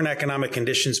think current economic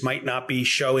conditions might not be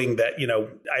showing that,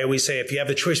 I always say if you have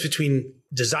the choice between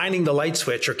designing the light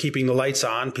switch or keeping the lights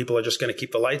on, people are just going to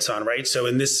keep the lights on, right? So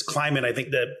in this climate, I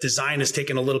think the design has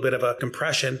taken a little bit of a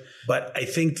compression, but I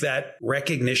think that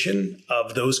recognition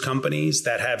of those companies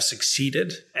that have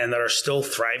succeeded and that are still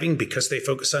thriving because they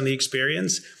focus on the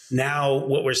experience. Now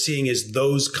what we're seeing is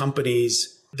those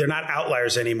companies, they're not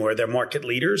outliers anymore. They're market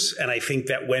leaders. And I think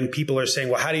that when people are saying,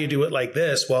 well, how do you do it like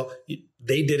this? Well,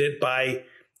 they did it by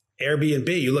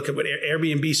Airbnb. You look at what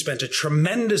Airbnb spent a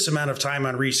tremendous amount of time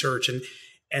on research,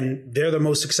 and they're the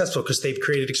most successful because they've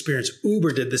created experience.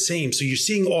 Uber did the same. So you're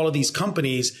seeing all of these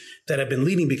companies that have been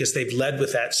leading because they've led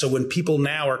with that. So when people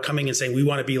now are coming and saying, we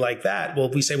want to be like that, well,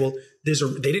 we say, well, they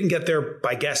didn't get there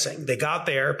by guessing. They got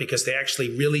there because they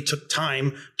actually really took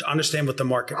time to understand what the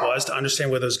market was, to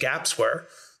understand where those gaps were,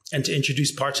 and to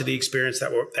introduce parts of the experience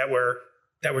that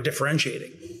were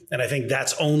differentiating. And I think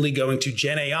that's only going to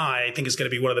Gen AI, I think is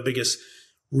going to be one of the biggest,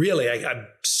 really, I'm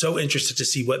so interested to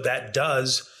see what that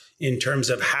does in terms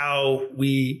of how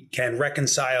we can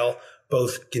reconcile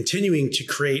both continuing to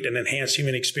create and enhance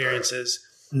human experiences,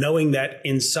 knowing that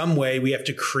in some way we have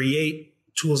to create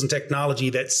tools and technology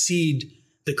that seed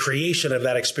the creation of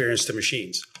that experience to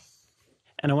machines.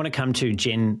 And I want to come to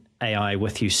Gen AI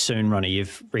with you soon, Ronnie.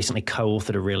 You've recently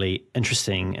co-authored a really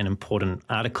interesting and important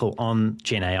article on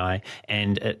Gen AI,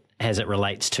 and as it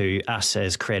relates to us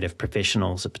as creative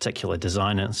professionals, in particular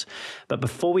designers. But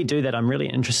before we do that, I'm really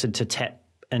interested to tap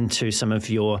into some of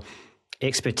your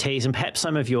expertise and perhaps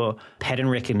some of your pattern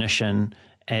recognition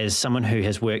as someone who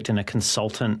has worked in a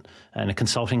consulting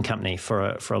company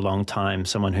for a long time,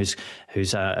 someone who's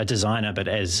a designer but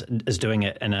is doing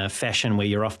it in a fashion where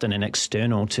you're often an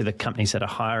external to the companies that are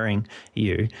hiring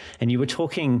you. And you were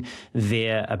talking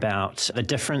there about the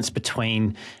difference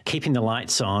between keeping the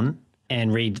lights on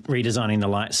and redesigning the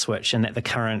light switch, and that the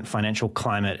current financial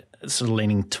climate is sort of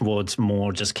leaning towards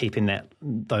more just keeping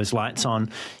those lights on.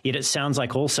 Yet it sounds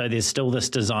like also there's still this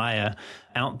desire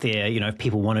out there,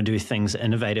 people want to do things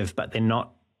innovative, but they're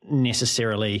not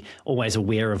necessarily always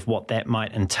aware of what that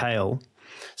might entail.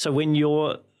 So when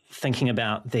you're thinking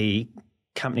about the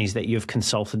companies that you've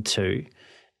consulted to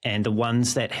and the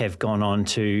ones that have gone on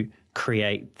to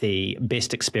create the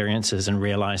best experiences and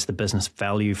realize the business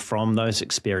value from those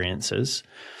experiences,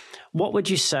 what would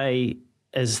you say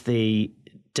is the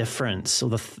difference or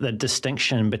the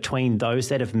distinction between those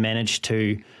that have managed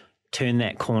to turn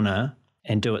that corner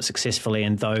and do it successfully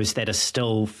and those that are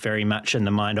still very much in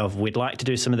the mind of, we'd like to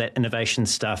do some of that innovation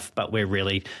stuff, but we're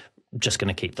really just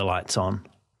going to keep the lights on?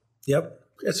 Yep.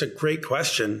 That's a great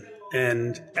question.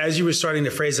 And as you were starting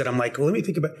to phrase it, I'm like, well, let me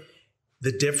think about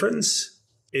the difference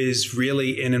is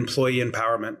really in employee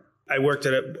empowerment. I worked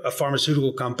at a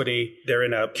pharmaceutical company. They're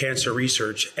in a cancer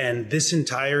research, and this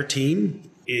entire team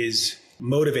is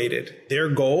motivated. Their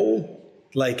goal,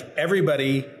 like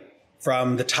everybody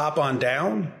from the top on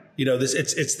down,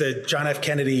 it's the John F.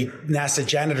 Kennedy NASA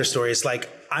janitor story. It's like,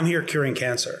 I'm here curing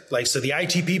cancer. Like, so the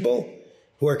IT people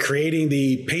who are creating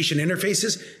the patient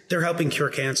interfaces, they're helping cure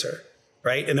cancer,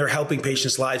 right? And they're helping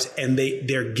patients' lives, and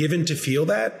they're given to feel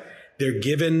that. They're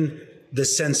given the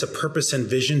sense of purpose and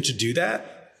vision to do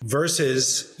that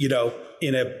versus,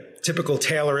 in a typical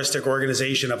Tayloristic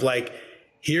organization of like,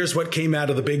 here's what came out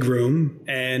of the big room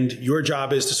and your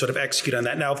job is to sort of execute on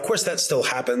that. Now, of course, that still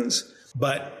happens,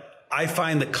 but I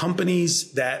find the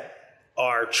companies that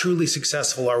are truly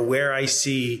successful are where I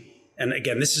see, and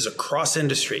again, this is across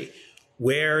industry,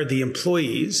 where the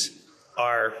employees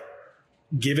are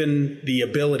given the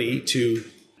ability to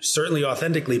certainly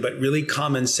authentically, but really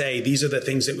come and say, these are the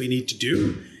things that we need to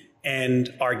do,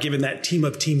 and are given that team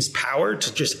of teams power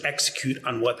to just execute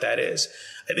on what that is.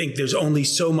 I think there's only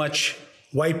so much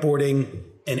whiteboarding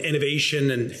and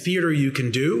innovation and theater you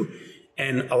can do.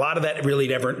 And a lot of that really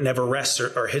never rests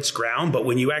or hits ground. But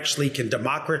when you actually can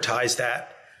democratize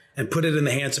that and put it in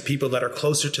the hands of people that are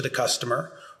closer to the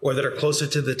customer or that are closer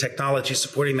to the technology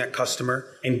supporting that customer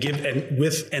and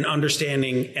with an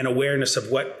understanding and awareness of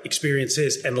what experience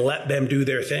is and let them do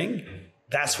their thing,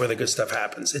 that's where the good stuff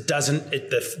happens. It doesn't,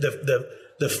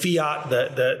 the fiat,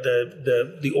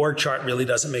 the org chart really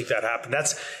doesn't make that happen.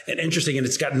 That's an interesting, and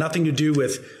it's got nothing to do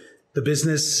with the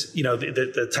business,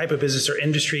 the type of business or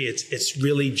industry. It's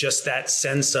really just that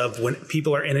sense of when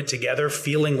people are in it together,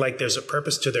 feeling like there's a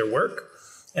purpose to their work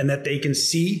and that they can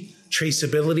see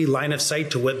traceability, line of sight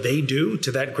to what they do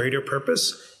to that greater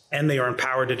purpose, and they are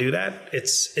empowered to do that.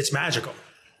 It's magical.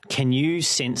 Can you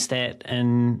sense that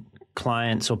in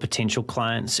clients or potential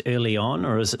clients early on,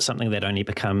 or is it something that only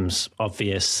becomes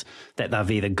obvious that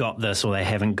they've either got this or they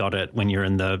haven't got it when you're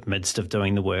in the midst of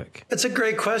doing the work? That's a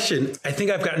great question. I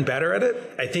think I've gotten better at it.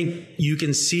 I think you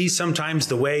can see sometimes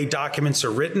the way documents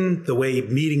are written, the way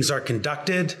meetings are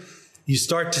conducted. You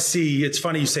start to see, it's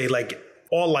funny you say like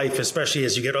all life, especially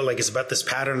as you get like it's about this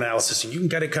pattern analysis, and you can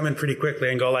kind of come in pretty quickly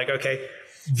and go like, okay,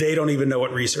 they don't even know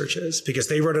what research is because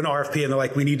they wrote an RFP and they're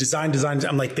like, we need design.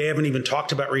 I'm like, they haven't even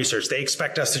talked about research. They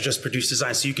expect us to just produce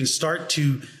design. So you can start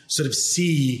to sort of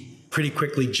see pretty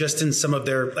quickly just in some of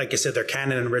their, like I said, their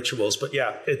canon and rituals. But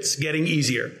yeah, it's getting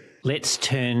easier. Let's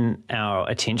turn our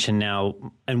attention now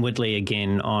inwardly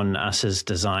again on us as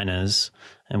designers.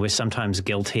 And we're sometimes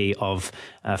guilty of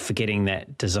forgetting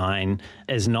that design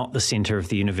is not the center of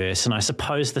the universe. And I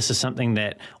suppose this is something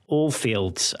that all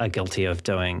fields are guilty of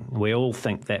doing. We all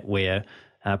think that we're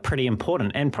pretty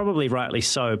important, and probably rightly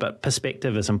so, but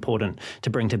perspective is important to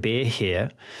bring to bear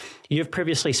here. You've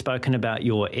previously spoken about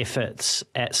your efforts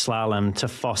at Slalom to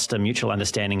foster mutual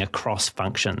understanding across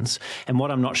functions. And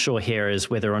what I'm not sure here is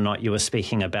whether or not you were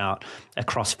speaking about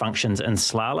across functions in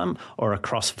Slalom or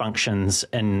across functions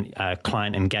in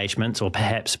client engagements, or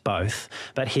perhaps both.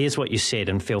 But here's what you said,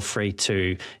 and feel free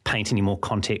to paint any more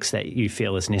context that you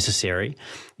feel is necessary.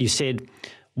 You said,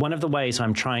 one of the ways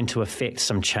I'm trying to affect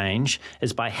some change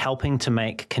is by helping to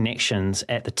make connections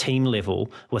at the team level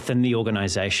within the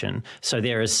organization, so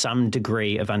there is some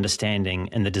degree of understanding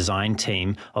in the design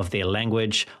team of their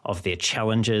language, of their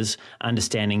challenges,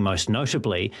 understanding most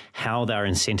notably how they're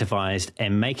incentivized,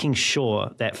 and making sure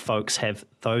that folks have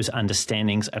those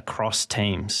understandings across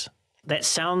teams. That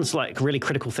sounds like a really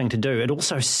critical thing to do. It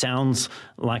also sounds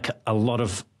like a lot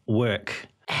of work.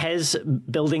 Has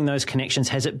building those connections,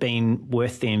 has it been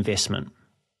worth the investment?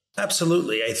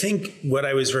 Absolutely. I think what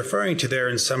I was referring to there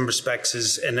in some respects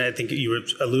is, and I think you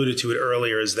alluded to it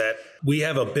earlier, is that we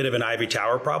have a bit of an ivory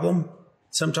tower problem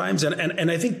sometimes. And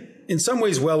I think in some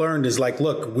ways well-earned is like,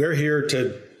 look, we're here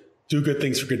to do good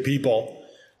things for good people.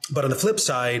 But on the flip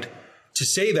side, to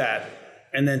say that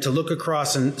and then to look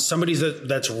across and somebody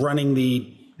that's running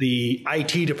the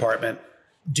IT department,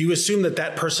 do you assume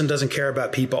that person doesn't care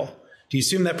about people? Do you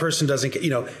assume that person doesn't,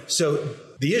 so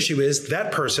the issue is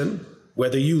that person,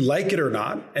 whether you like it or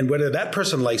not, and whether that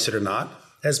person likes it or not,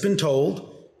 has been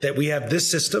told that we have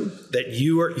this system, that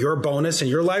your bonus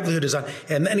and your livelihood is on,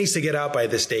 and that needs to get out by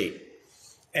this date.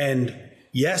 And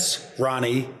yes,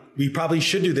 Ronnie, we probably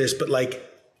should do this, but like,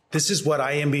 this is what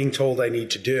I am being told I need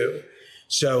to do.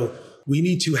 So we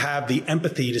need to have the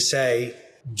empathy to say,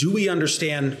 do we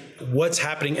understand what's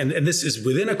happening? And this is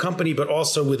within a company, but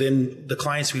also within the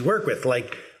clients we work with.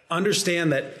 Like,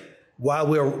 understand that while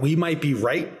we might be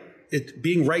right,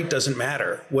 being right doesn't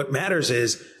matter. What matters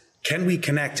is, can we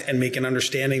connect and make an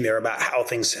understanding there about how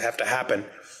things have to happen?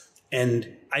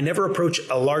 And I never approach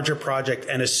a larger project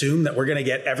and assume that we're going to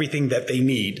get everything that they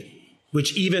need,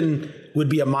 which even would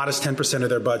be a modest 10% of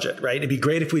their budget, right? It'd be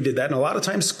great if we did that. And a lot of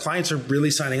times clients are really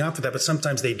signing up for that, but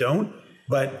sometimes they don't.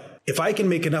 But if I can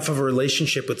make enough of a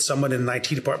relationship with someone in an IT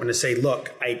department to say,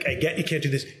 look, I get you can't do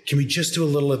this. Can we just do a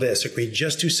little of this? Or can we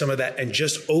just do some of that and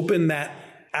just open that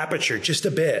aperture just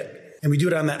a bit? And we do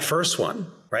it on that first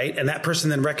one, right? And that person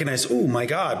then recognizes, oh my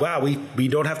God, wow, we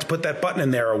don't have to put that button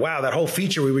in there. Or wow, that whole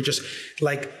feature, we were just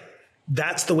like,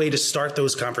 that's the way to start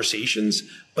those conversations.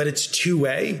 But it's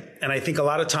two-way. And I think a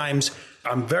lot of times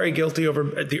I'm very guilty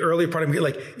over the earlier part of me,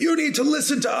 like, you need to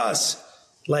listen to us.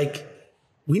 Like,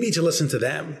 we need to listen to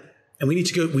them. And we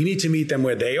need to meet them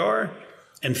where they are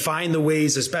and find the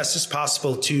ways as best as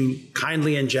possible to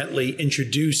kindly and gently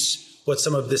introduce what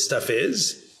some of this stuff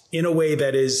is in a way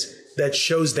that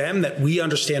shows them that we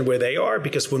understand where they are.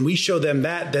 Because when we show them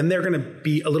that, then they're going to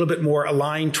be a little bit more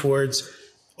aligned towards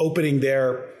opening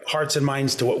their hearts and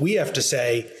minds to what we have to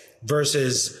say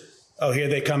versus, oh, here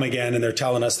they come again and they're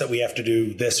telling us that we have to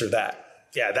do this or that.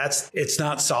 Yeah, it's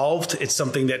not solved. It's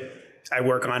something that I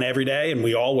work on every day and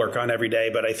we all work on every day.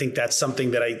 But I think that's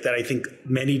something that I think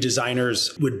many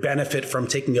designers would benefit from,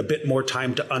 taking a bit more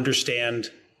time to understand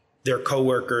their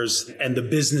coworkers and the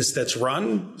business that's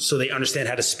run so they understand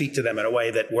how to speak to them in a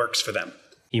way that works for them.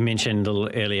 You mentioned a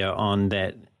little earlier on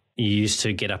that you used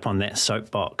to get up on that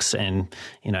soapbox and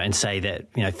say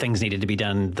that, things needed to be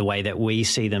done the way that we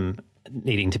see them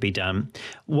needing to be done.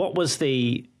 What was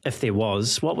the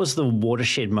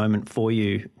watershed moment for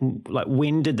you? Like,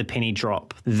 when did the penny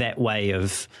drop that way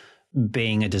of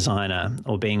being a designer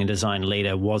or being a design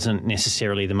leader wasn't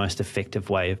necessarily the most effective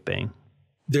way of being?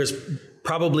 There's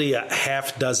probably a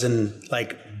half dozen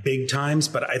big times,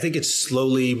 but I think it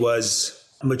slowly was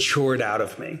matured out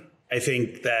of me. I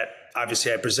think that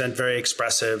obviously I present very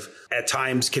expressive, at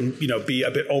times can, be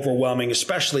a bit overwhelming,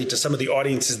 especially to some of the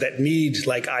audiences that need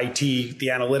IT, the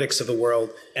analytics of the world.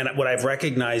 And what I've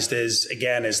recognized is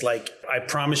I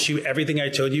promise you everything I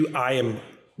told you, I am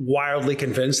wildly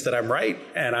convinced that I'm right.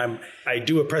 And I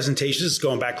do a presentation, this is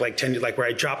going back 10 years, where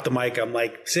I drop the mic, I'm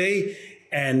like, see,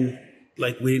 and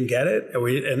we didn't get it.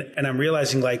 And I'm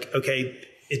realizing okay,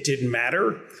 it didn't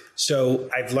matter. So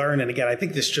I've learned, and again, I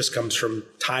think this just comes from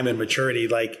time and maturity,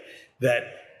 that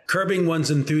curbing one's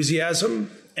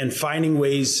enthusiasm and finding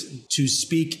ways to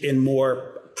speak in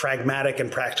more pragmatic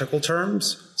and practical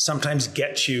terms sometimes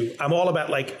gets you. I'm all about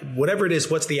whatever it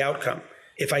is, what's the outcome?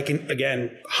 If I can,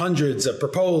 again, hundreds of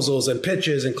proposals and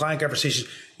pitches and client conversations,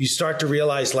 you start to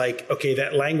realize okay,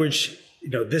 that language,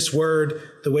 this word,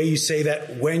 the way you say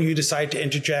that, when you decide to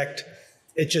interject,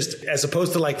 it just, as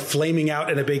opposed to flaming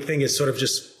out in a big thing, is sort of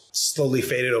just slowly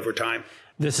faded over time.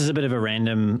 This is a bit of a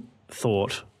random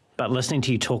thought, but listening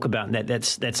to you talk about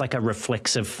that's like a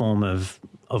reflexive form of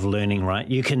learning, right?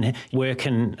 You can work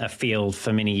in a field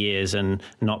for many years and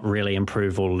not really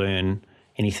improve or learn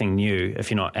anything new if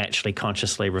you're not actually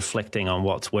consciously reflecting on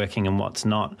what's working and what's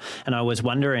not. And I was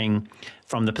wondering,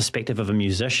 from the perspective of a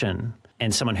musician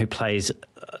and someone who plays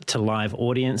to live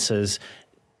audiences,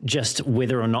 just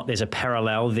whether or not there's a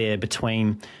parallel there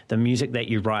between the music that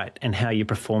you write and how you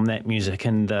perform that music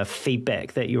and the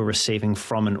feedback that you're receiving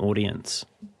from an audience.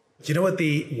 Do you know what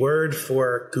the word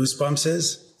for Goosebumps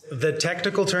is? The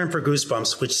technical term for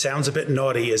Goosebumps, which sounds a bit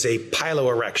naughty, is a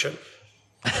piloerection.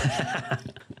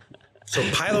 So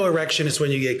piloerection is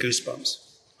when you get goosebumps.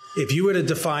 If you were to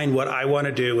define what I want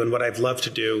to do and what I've loved to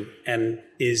do,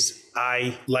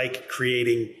 I like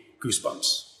creating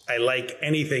goosebumps. I like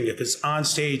anything, if it's on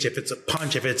stage, if it's a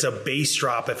punch, if it's a bass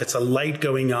drop, if it's a light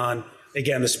going on.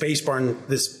 Again, the Space Barn,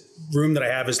 this room that I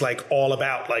have is all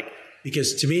about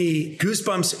because to me,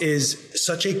 Goosebumps is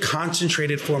such a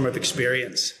concentrated form of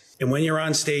experience. And when you're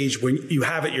on stage, when you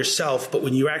have it yourself, but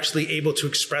when you're actually able to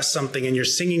express something and you're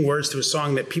singing words to a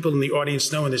song that people in the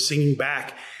audience know and they're singing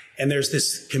back, and there's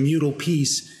this communal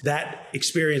piece, that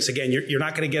experience, again, you're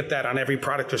not going to get that on every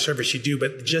product or service you do,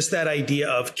 but just that idea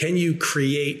of, can you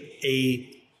create a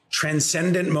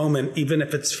transcendent moment, even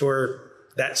if it's for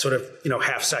that sort of,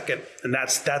 half second? And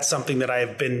that's something that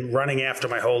I've been running after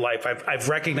my whole life. I've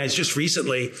recognized just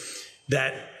recently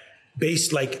that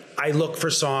I look for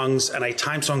songs and I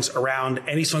time songs around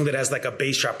any song that has a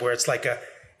bass drop where it's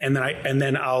and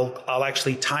then I'll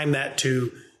actually time that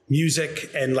to music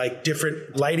and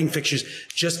different lighting fixtures,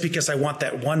 just because I want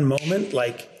that one moment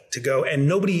to go.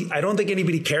 And I don't think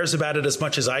anybody cares about it as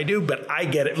much as I do, but I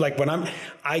get it.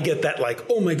 I get that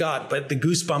oh my God, but the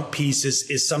goosebump piece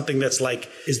is something that's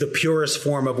is the purest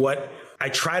form of what I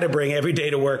try to bring every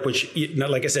day to work, which,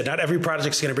 like I said, not every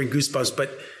project is going to bring goosebumps, but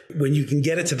when you can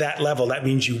get it to that level, that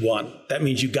means you won. That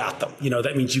means you got them.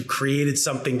 That means you created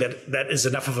something that is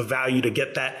enough of a value to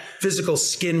get that physical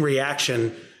skin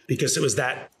reaction because it was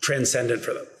that transcendent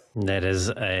for them. That is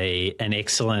an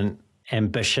excellent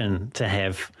ambition to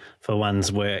have for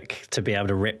one's work to be able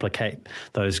to replicate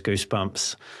those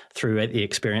goosebumps through the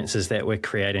experiences that we're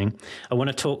creating. I want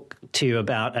to talk to you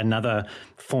about another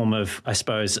form of, I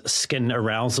suppose, skin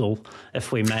arousal,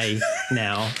 if we may,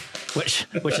 now, which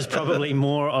is probably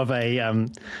more of a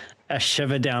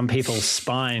shiver down people's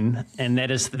spine, and that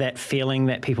is that feeling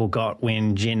that people got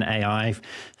when Gen AI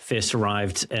first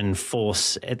arrived in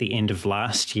force at the end of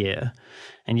last year.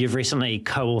 And you've recently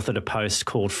co-authored a post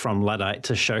called From Luddite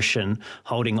to Shoshin,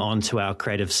 holding on to our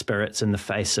creative spirits in the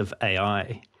face of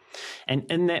AI. And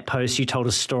in that post, you told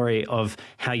a story of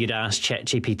how you'd asked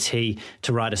ChatGPT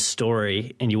to write a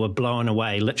story and you were blown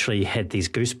away, literally had these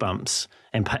goosebumps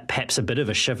and perhaps a bit of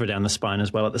a shiver down the spine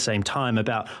as well at the same time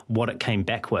about what it came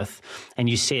back with. And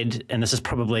you said, and this is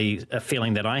probably a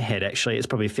feeling that I had actually, it's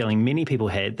probably a feeling many people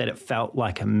had, that it felt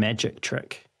like a magic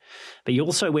trick. But you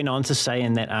also went on to say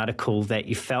in that article that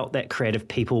you felt that creative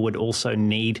people would also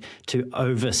need to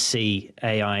oversee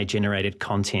AI-generated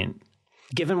content.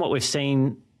 Given what we've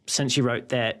seen since you wrote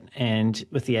that, and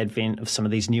with the advent of some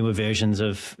of these newer versions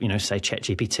of, say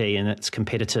ChatGPT and its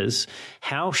competitors,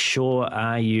 how sure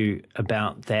are you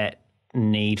about that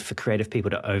need for creative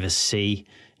people to oversee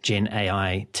Gen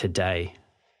AI today?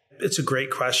 It's a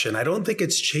great question. I don't think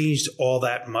it's changed all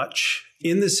that much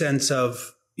in the sense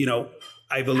of,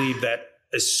 I believe that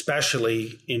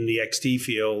especially in the XD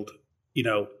field,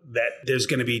 that there's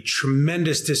going to be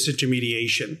tremendous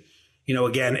disintermediation.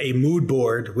 Again, a mood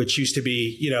board, which used to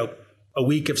be, a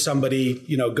week of somebody,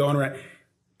 going around,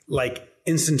 like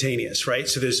instantaneous, right?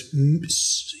 So there's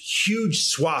huge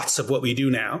swaths of what we do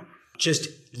now, just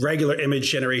regular image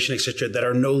generation, et cetera, that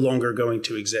are no longer going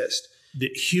to exist. The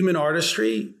human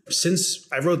artistry, since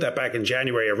I wrote that back in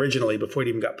January originally, before it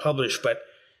even got published, but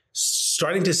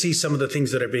starting to see some of the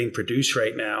things that are being produced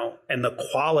right now and the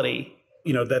quality,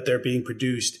 that they're being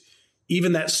produced.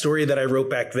 Even that story that I wrote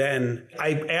back then,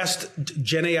 I asked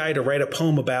Gen AI to write a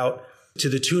poem about, to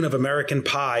the tune of American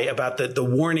Pie, about the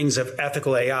warnings of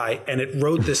ethical AI. And it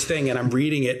wrote this thing and I'm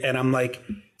reading it and I'm like,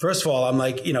 first of all, I'm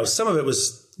like, some of it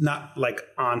was not like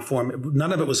on form.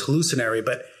 None of it was hallucinatory,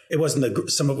 but it wasn't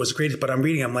some of it was great. But I'm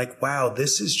reading, I'm like, wow,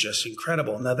 this is just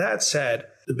incredible. Now that said,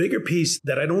 the bigger piece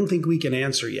that I don't think we can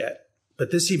answer yet, but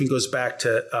this even goes back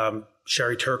to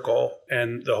Sherry Turkle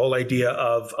and the whole idea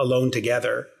of Alone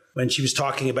Together, when she was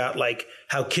talking about like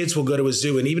how kids will go to a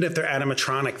zoo and even if they're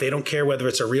animatronic, they don't care whether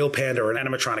it's a real panda or an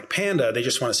animatronic panda. They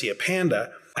just want to see a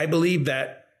panda. I believe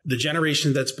that the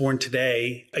generation that's born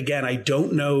today, again, I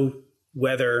don't know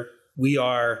whether we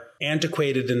are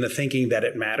antiquated in the thinking that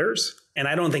it matters. And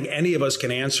I don't think any of us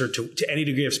can answer to any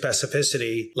degree of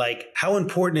specificity, like how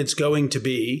important it's going to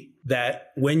be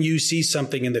that when you see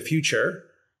something in the future,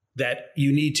 that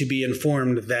you need to be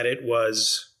informed that it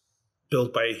was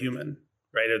built by a human.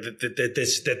 Right, or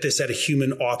that this had a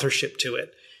human authorship to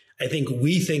it. I think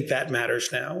we think that matters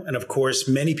now. And of course,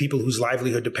 many people whose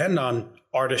livelihood depend on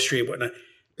artistry and whatnot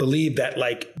believe that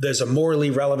like there's a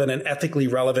morally relevant and ethically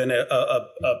relevant, a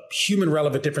human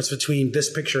relevant difference between this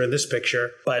picture and this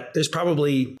picture. But there's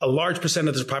probably a large percent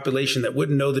of the population that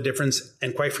wouldn't know the difference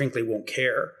and quite frankly won't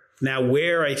care. Now,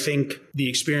 where I think the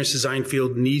experience design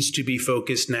field needs to be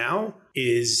focused now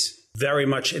is very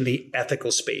much in the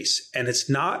ethical space. And it's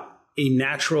not a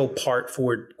natural part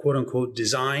for quote unquote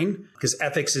design, because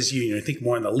ethics is, I think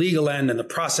more on the legal end and the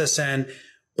process end.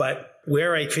 But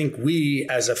where I think we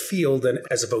as a field and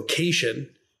as a vocation,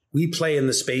 we play in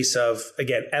the space of,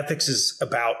 again, ethics is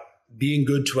about being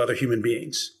good to other human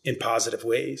beings in positive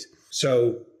ways.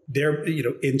 So there,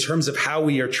 in terms of how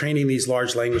we are training these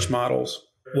large language models,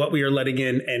 what we are letting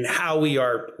in and how we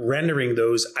are rendering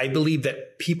those, I believe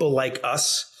that people like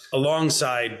us,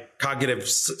 alongside cognitive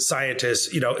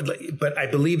scientists, but I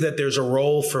believe that there's a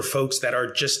role for folks that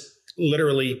are just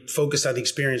literally focused on the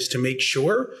experience to make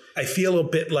sure. I feel a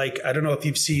bit like, I don't know if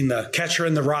you've seen the Catcher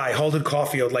in the Rye, Holden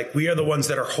Caulfield, like we are the ones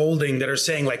that are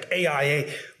saying like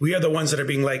AI, we are the ones that are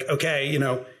being like, okay,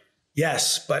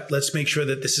 yes, but let's make sure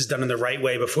that this is done in the right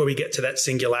way before we get to that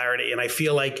singularity. And I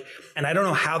feel like, and I don't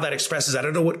know how that expresses, I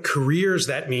don't know what careers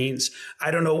that means.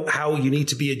 I don't know how you need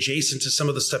to be adjacent to some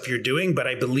of the stuff you're doing, but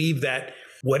I believe that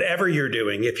whatever you're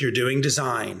doing, if you're doing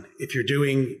design, if you're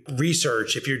doing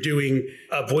research, if you're doing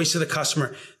a voice of the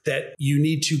customer, that you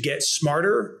need to get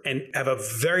smarter and have a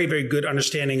very, very good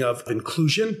understanding of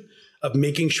inclusion, of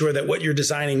making sure that what you're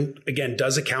designing, again,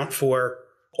 does account for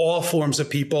all forms of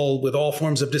people with all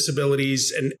forms of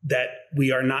disabilities, and that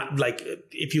we are not like,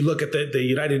 if you look at the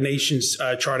United Nations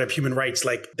Chart of Human Rights,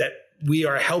 like that we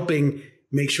are helping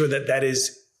make sure that that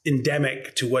is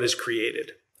endemic to what is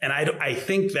created. And I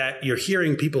think that you're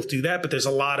hearing people do that, but there's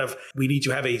a lot of, we need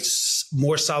to have a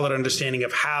more solid understanding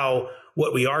of how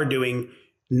what we are doing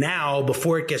now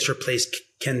before it gets replaced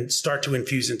can start to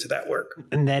infuse into that work.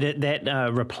 And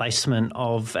that replacement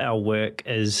of our work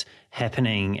is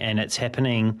happening, and it's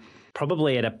happening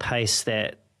probably at a pace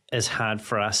that is hard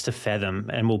for us to fathom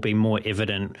and will be more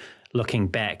evident looking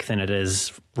back than it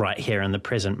is right here in the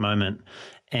present moment.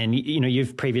 And,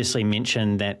 you've previously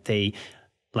mentioned that the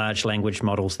large language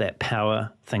models that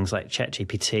power things like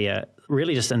ChatGPT are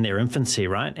really just in their infancy,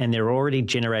 right? And they're already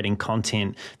generating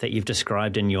content that you've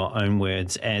described in your own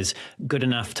words as good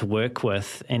enough to work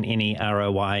with, and any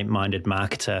ROI-minded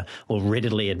marketer will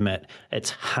readily admit it's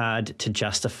hard to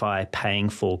justify paying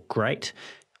for great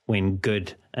when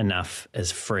good enough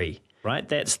is free, right?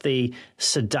 That's the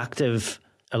seductive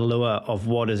allure of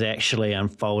what is actually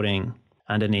unfolding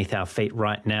underneath our feet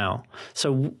right now.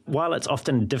 So while it's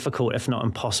often difficult, if not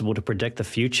impossible, to predict the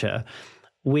future,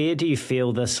 where do you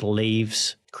feel this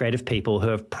leaves creative people who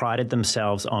have prided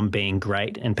themselves on being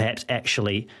great and perhaps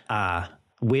actually are?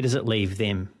 Where does it leave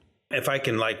them? If I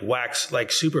can wax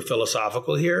super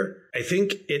philosophical here, I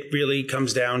think it really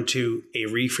comes down to a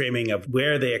reframing of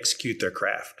where they execute their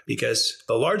craft. Because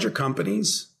the larger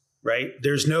companies, right,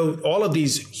 all of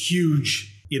these huge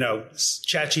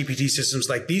ChatGPT systems,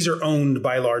 these are owned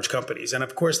by large companies. And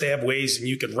of course they have ways and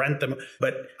you could rent them.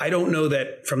 But I don't know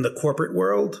that from the corporate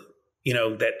world,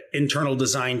 that internal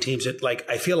design teams,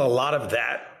 I feel a lot of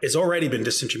that has already been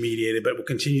disintermediated, but will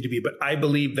continue to be. But I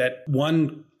believe that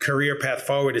one career path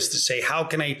forward is to say, how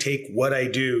can I take what I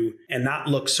do and not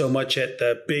look so much at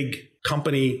the big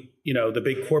company, the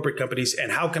big corporate companies,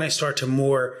 and how can I start to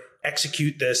more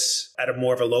execute this at a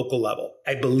more of a local level?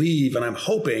 I believe, and I'm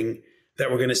hoping that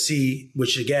we're going to see,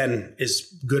 which again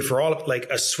is good for all,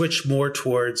 a switch more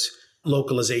towards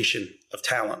localization of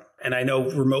talent. And I know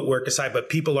remote work aside, but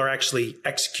people are actually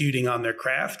executing on their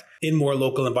craft in more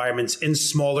local environments, in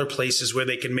smaller places where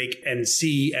they can make and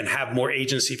see and have more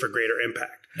agency for greater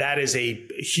impact. That is a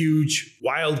huge,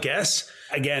 wild guess.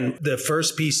 Again, the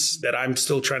first piece that I'm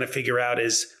still trying to figure out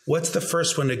is what's the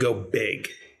first one to go big?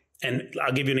 And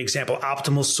I'll give you an example.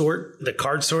 Optimal Sort, the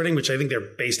card sorting, which I think they're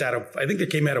based out of, I think they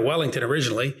came out of Wellington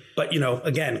originally. But,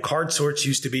 again, card sorts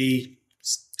used to be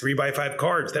 3x5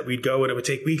 cards that we'd go and it would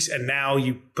take weeks. And now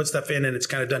you put stuff in and it's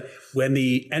kind of done. When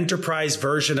the enterprise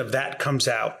version of that comes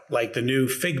out, like the new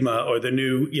Figma or the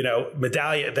new,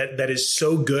 Medallia, that is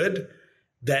so good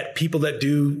that people that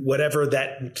do whatever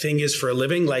that thing is for a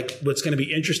living, what's going to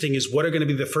be interesting is what are going to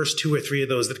be the first 2 or 3 of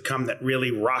those that come that really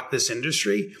rock this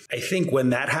industry. I think when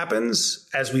that happens,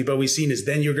 as we've always seen, is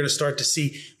then you're going to start to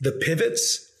see the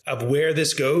pivots of where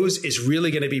this goes is really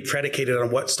going to be predicated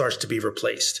on what starts to be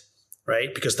replaced,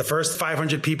 right? Because the first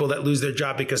 500 people that lose their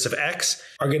job because of X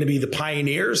are going to be the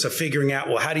pioneers of figuring out,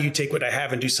 well, how do you take what I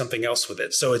have and do something else with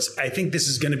it? So I think this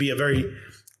is going to be a very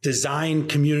design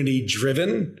community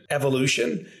driven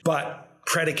evolution, but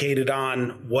predicated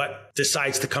on what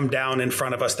decides to come down in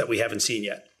front of us that we haven't seen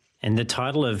yet. And the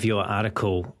title of your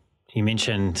article, you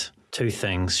mentioned 2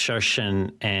 things,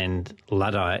 Shoshin and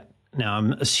Luddite. Now,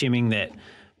 I'm assuming that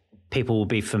people will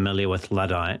be familiar with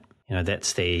Luddite. I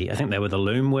think they were the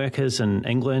loom workers in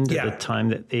England at the time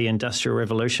that the Industrial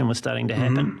Revolution was starting to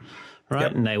happen, right?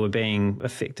 Yep. And they were being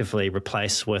effectively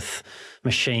replaced with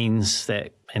machines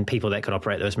and people that could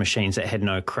operate those machines that had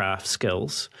no craft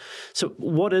skills. So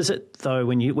what is it though,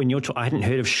 I hadn't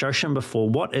heard of Shoshin before.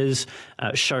 What is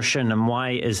Shoshin, and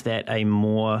why is that a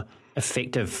more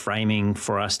effective framing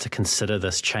for us to consider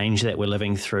this change that we're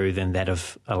living through than that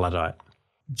of a Luddite?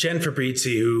 Jen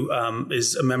Fabrizi, who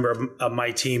is a member of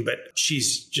my team, but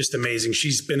she's just amazing.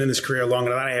 She's been in this career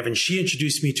longer than I have, and she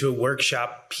introduced me to a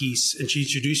workshop piece, and she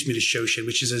introduced me to Shoshin,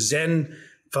 which is a Zen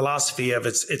philosophy of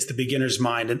it's the beginner's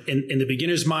mind. And in the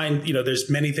beginner's mind, there's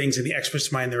many things. In the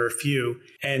expert's mind, there are a few.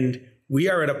 And we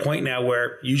are at a point now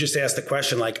where you just asked the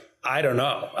question, I don't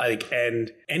know. And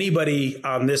anybody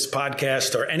on this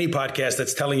podcast or any podcast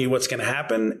that's telling you what's going to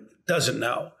happen doesn't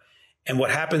know. And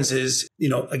what happens is,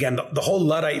 again, the whole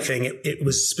Luddite thing, it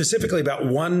was specifically about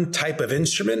one type of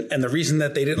instrument. And the reason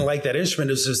that they didn't like that instrument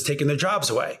is it's taking their jobs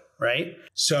away, right?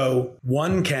 So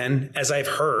one can, as I've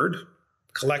heard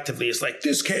collectively, it's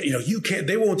this can't, you can't,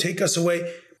 they won't take us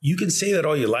away. You can say that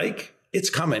all you like. It's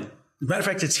coming. As a matter of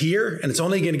fact, it's here and it's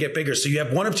only going to get bigger. So you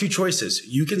have one of 2 choices.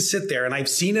 You can sit there, and I've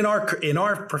seen in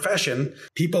our profession,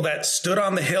 people that stood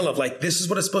on the hill of this is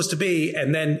what it's supposed to be.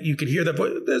 And then you can hear this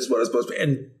is what it's supposed to be.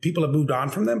 And people have moved on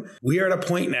from them. We are at a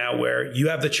point now where you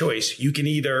have the choice. You can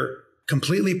either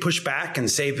completely push back and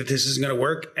say that this isn't going to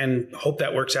work and hope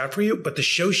that works out for you. But the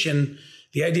Shoshin,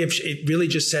 the idea of it really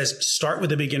just says, start with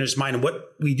the beginner's mind. And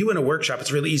what we do in a workshop,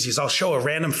 it's really easy, is I'll show a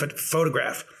random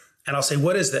photograph And I'll say,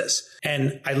 what is this?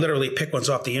 And I literally pick ones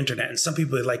off the internet. And some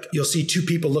people are like, you'll see two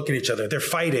people look at each other. They're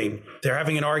fighting. They're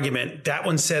having an argument. That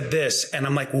one said this. And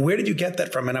I'm like, well, where did you get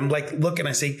that from? And I'm like, look, and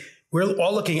I say, we're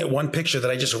all looking at one picture that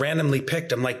I just randomly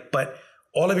picked. I'm like, but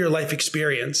all of your life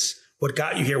experience, what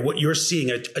got you here, what you're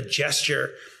seeing, a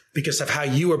gesture because of how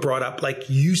you were brought up, like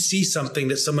you see something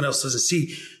that someone else doesn't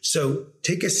see. So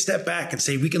take a step back and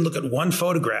say, we can look at one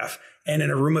photograph and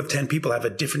in a room of 10 people have a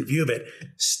different view of it.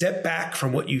 Step back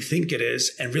from what you think it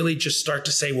is and really just start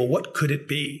to say, well, what could it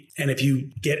be? And if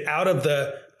you get out of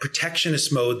the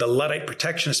protectionist mode, the Luddite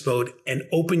protectionist mode, and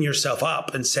open yourself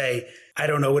up and say, I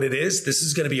don't know what it is. This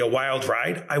is going to be a wild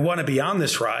ride. I want to be on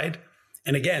this ride.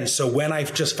 And again, so when I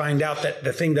just find out that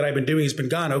the thing that I've been doing has been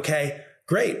gone, okay,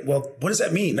 great. Well, what does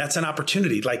that mean? That's an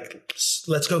opportunity. Like,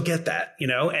 let's go get that,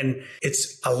 and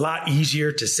it's a lot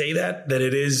easier to say that than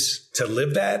it is to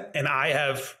live that. And I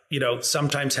have,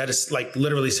 sometimes had to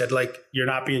literally said, you're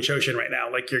not being Shoshin right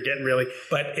now. Like you're getting really,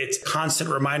 but it's a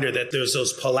constant reminder that there's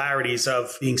those polarities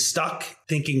of being stuck,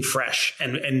 thinking fresh.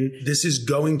 And this is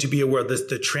going to be a world,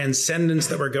 the transcendence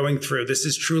that we're going through. This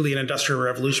is truly an industrial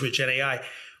revolution with Gen AI.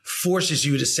 Forces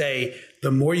you to say, the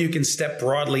more you can step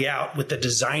broadly out with the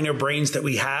designer brains that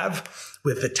we have,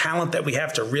 with the talent that we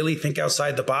have to really think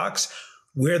outside the box,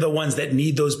 we're the ones that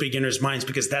need those beginners' minds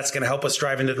because that's going to help us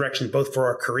drive in the direction both for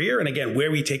our career and again, where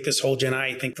we take this whole Gen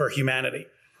AI thing for humanity.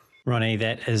 Ronnie,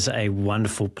 that is a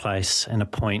wonderful place and a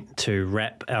point to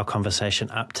wrap our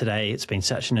conversation up today. It's been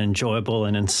such an enjoyable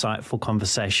and insightful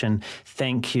conversation.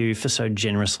 Thank you for so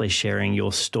generously sharing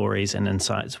your stories and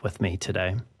insights with me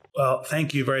today. Well,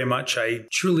 thank you very much. I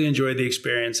truly enjoyed the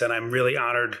experience and I'm really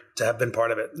honored to have been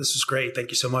part of it. This was great. Thank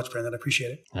you so much, Brendan. I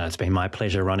appreciate it. No, it's been my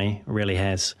pleasure, Ronnie. It really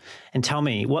has. And tell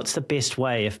me, what's the best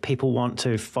way if people want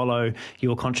to follow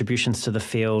your contributions to the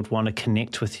field, want to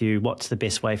connect with you? What's the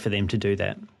best way for them to do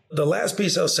that? The last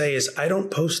piece I'll say is I don't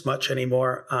post much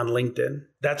anymore on LinkedIn.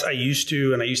 I used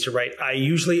to write. I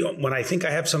usually, when I think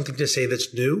I have something to say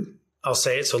that's new, I'll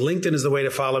say it. So LinkedIn is the way to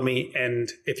follow me. And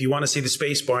if you want to see the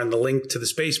Space Barn, the link to the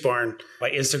Space Barn, my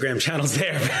Instagram channel's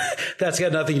there. That's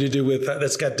got nothing to do with,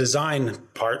 that's got design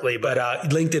partly, but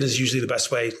LinkedIn is usually the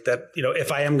best way that,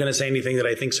 if I am going to say anything that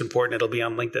I think is important, it'll be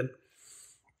on LinkedIn.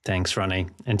 Thanks, Ronnie.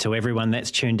 And to everyone that's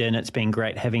tuned in, it's been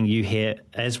great having you here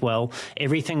as well.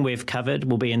 Everything we've covered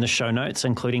will be in the show notes,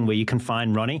 including where you can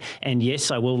find Ronnie. And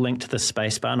yes, I will link to the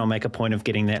Spacebar, and I'll make a point of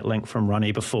getting that link from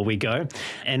Ronnie before we go.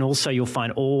 And also you'll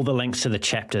find all the links to the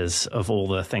chapters of all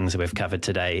the things that we've covered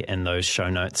today in those show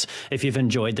notes. If you've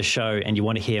enjoyed the show and you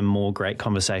want to hear more great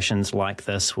conversations like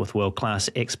this with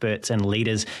world-class experts and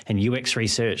leaders in UX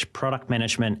research, product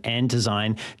management, and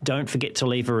design, don't forget to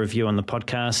leave a review on the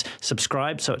podcast.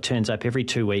 Subscribe so it turns up every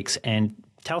 2 weeks, and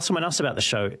tell someone else about the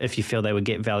show if you feel they would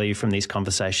get value from these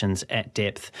conversations at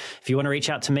depth. If you want to reach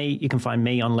out to me, you can find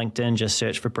me on LinkedIn. Just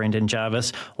search for Brendan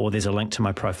Jarvis, or there's a link to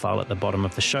my profile at the bottom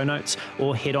of the show notes,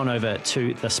 or head on over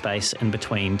to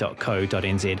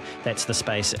thespaceinbetween.co.nz. That's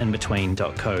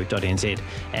thespaceinbetween.co.nz.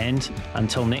 And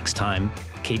until next time,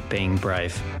 keep being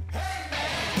brave.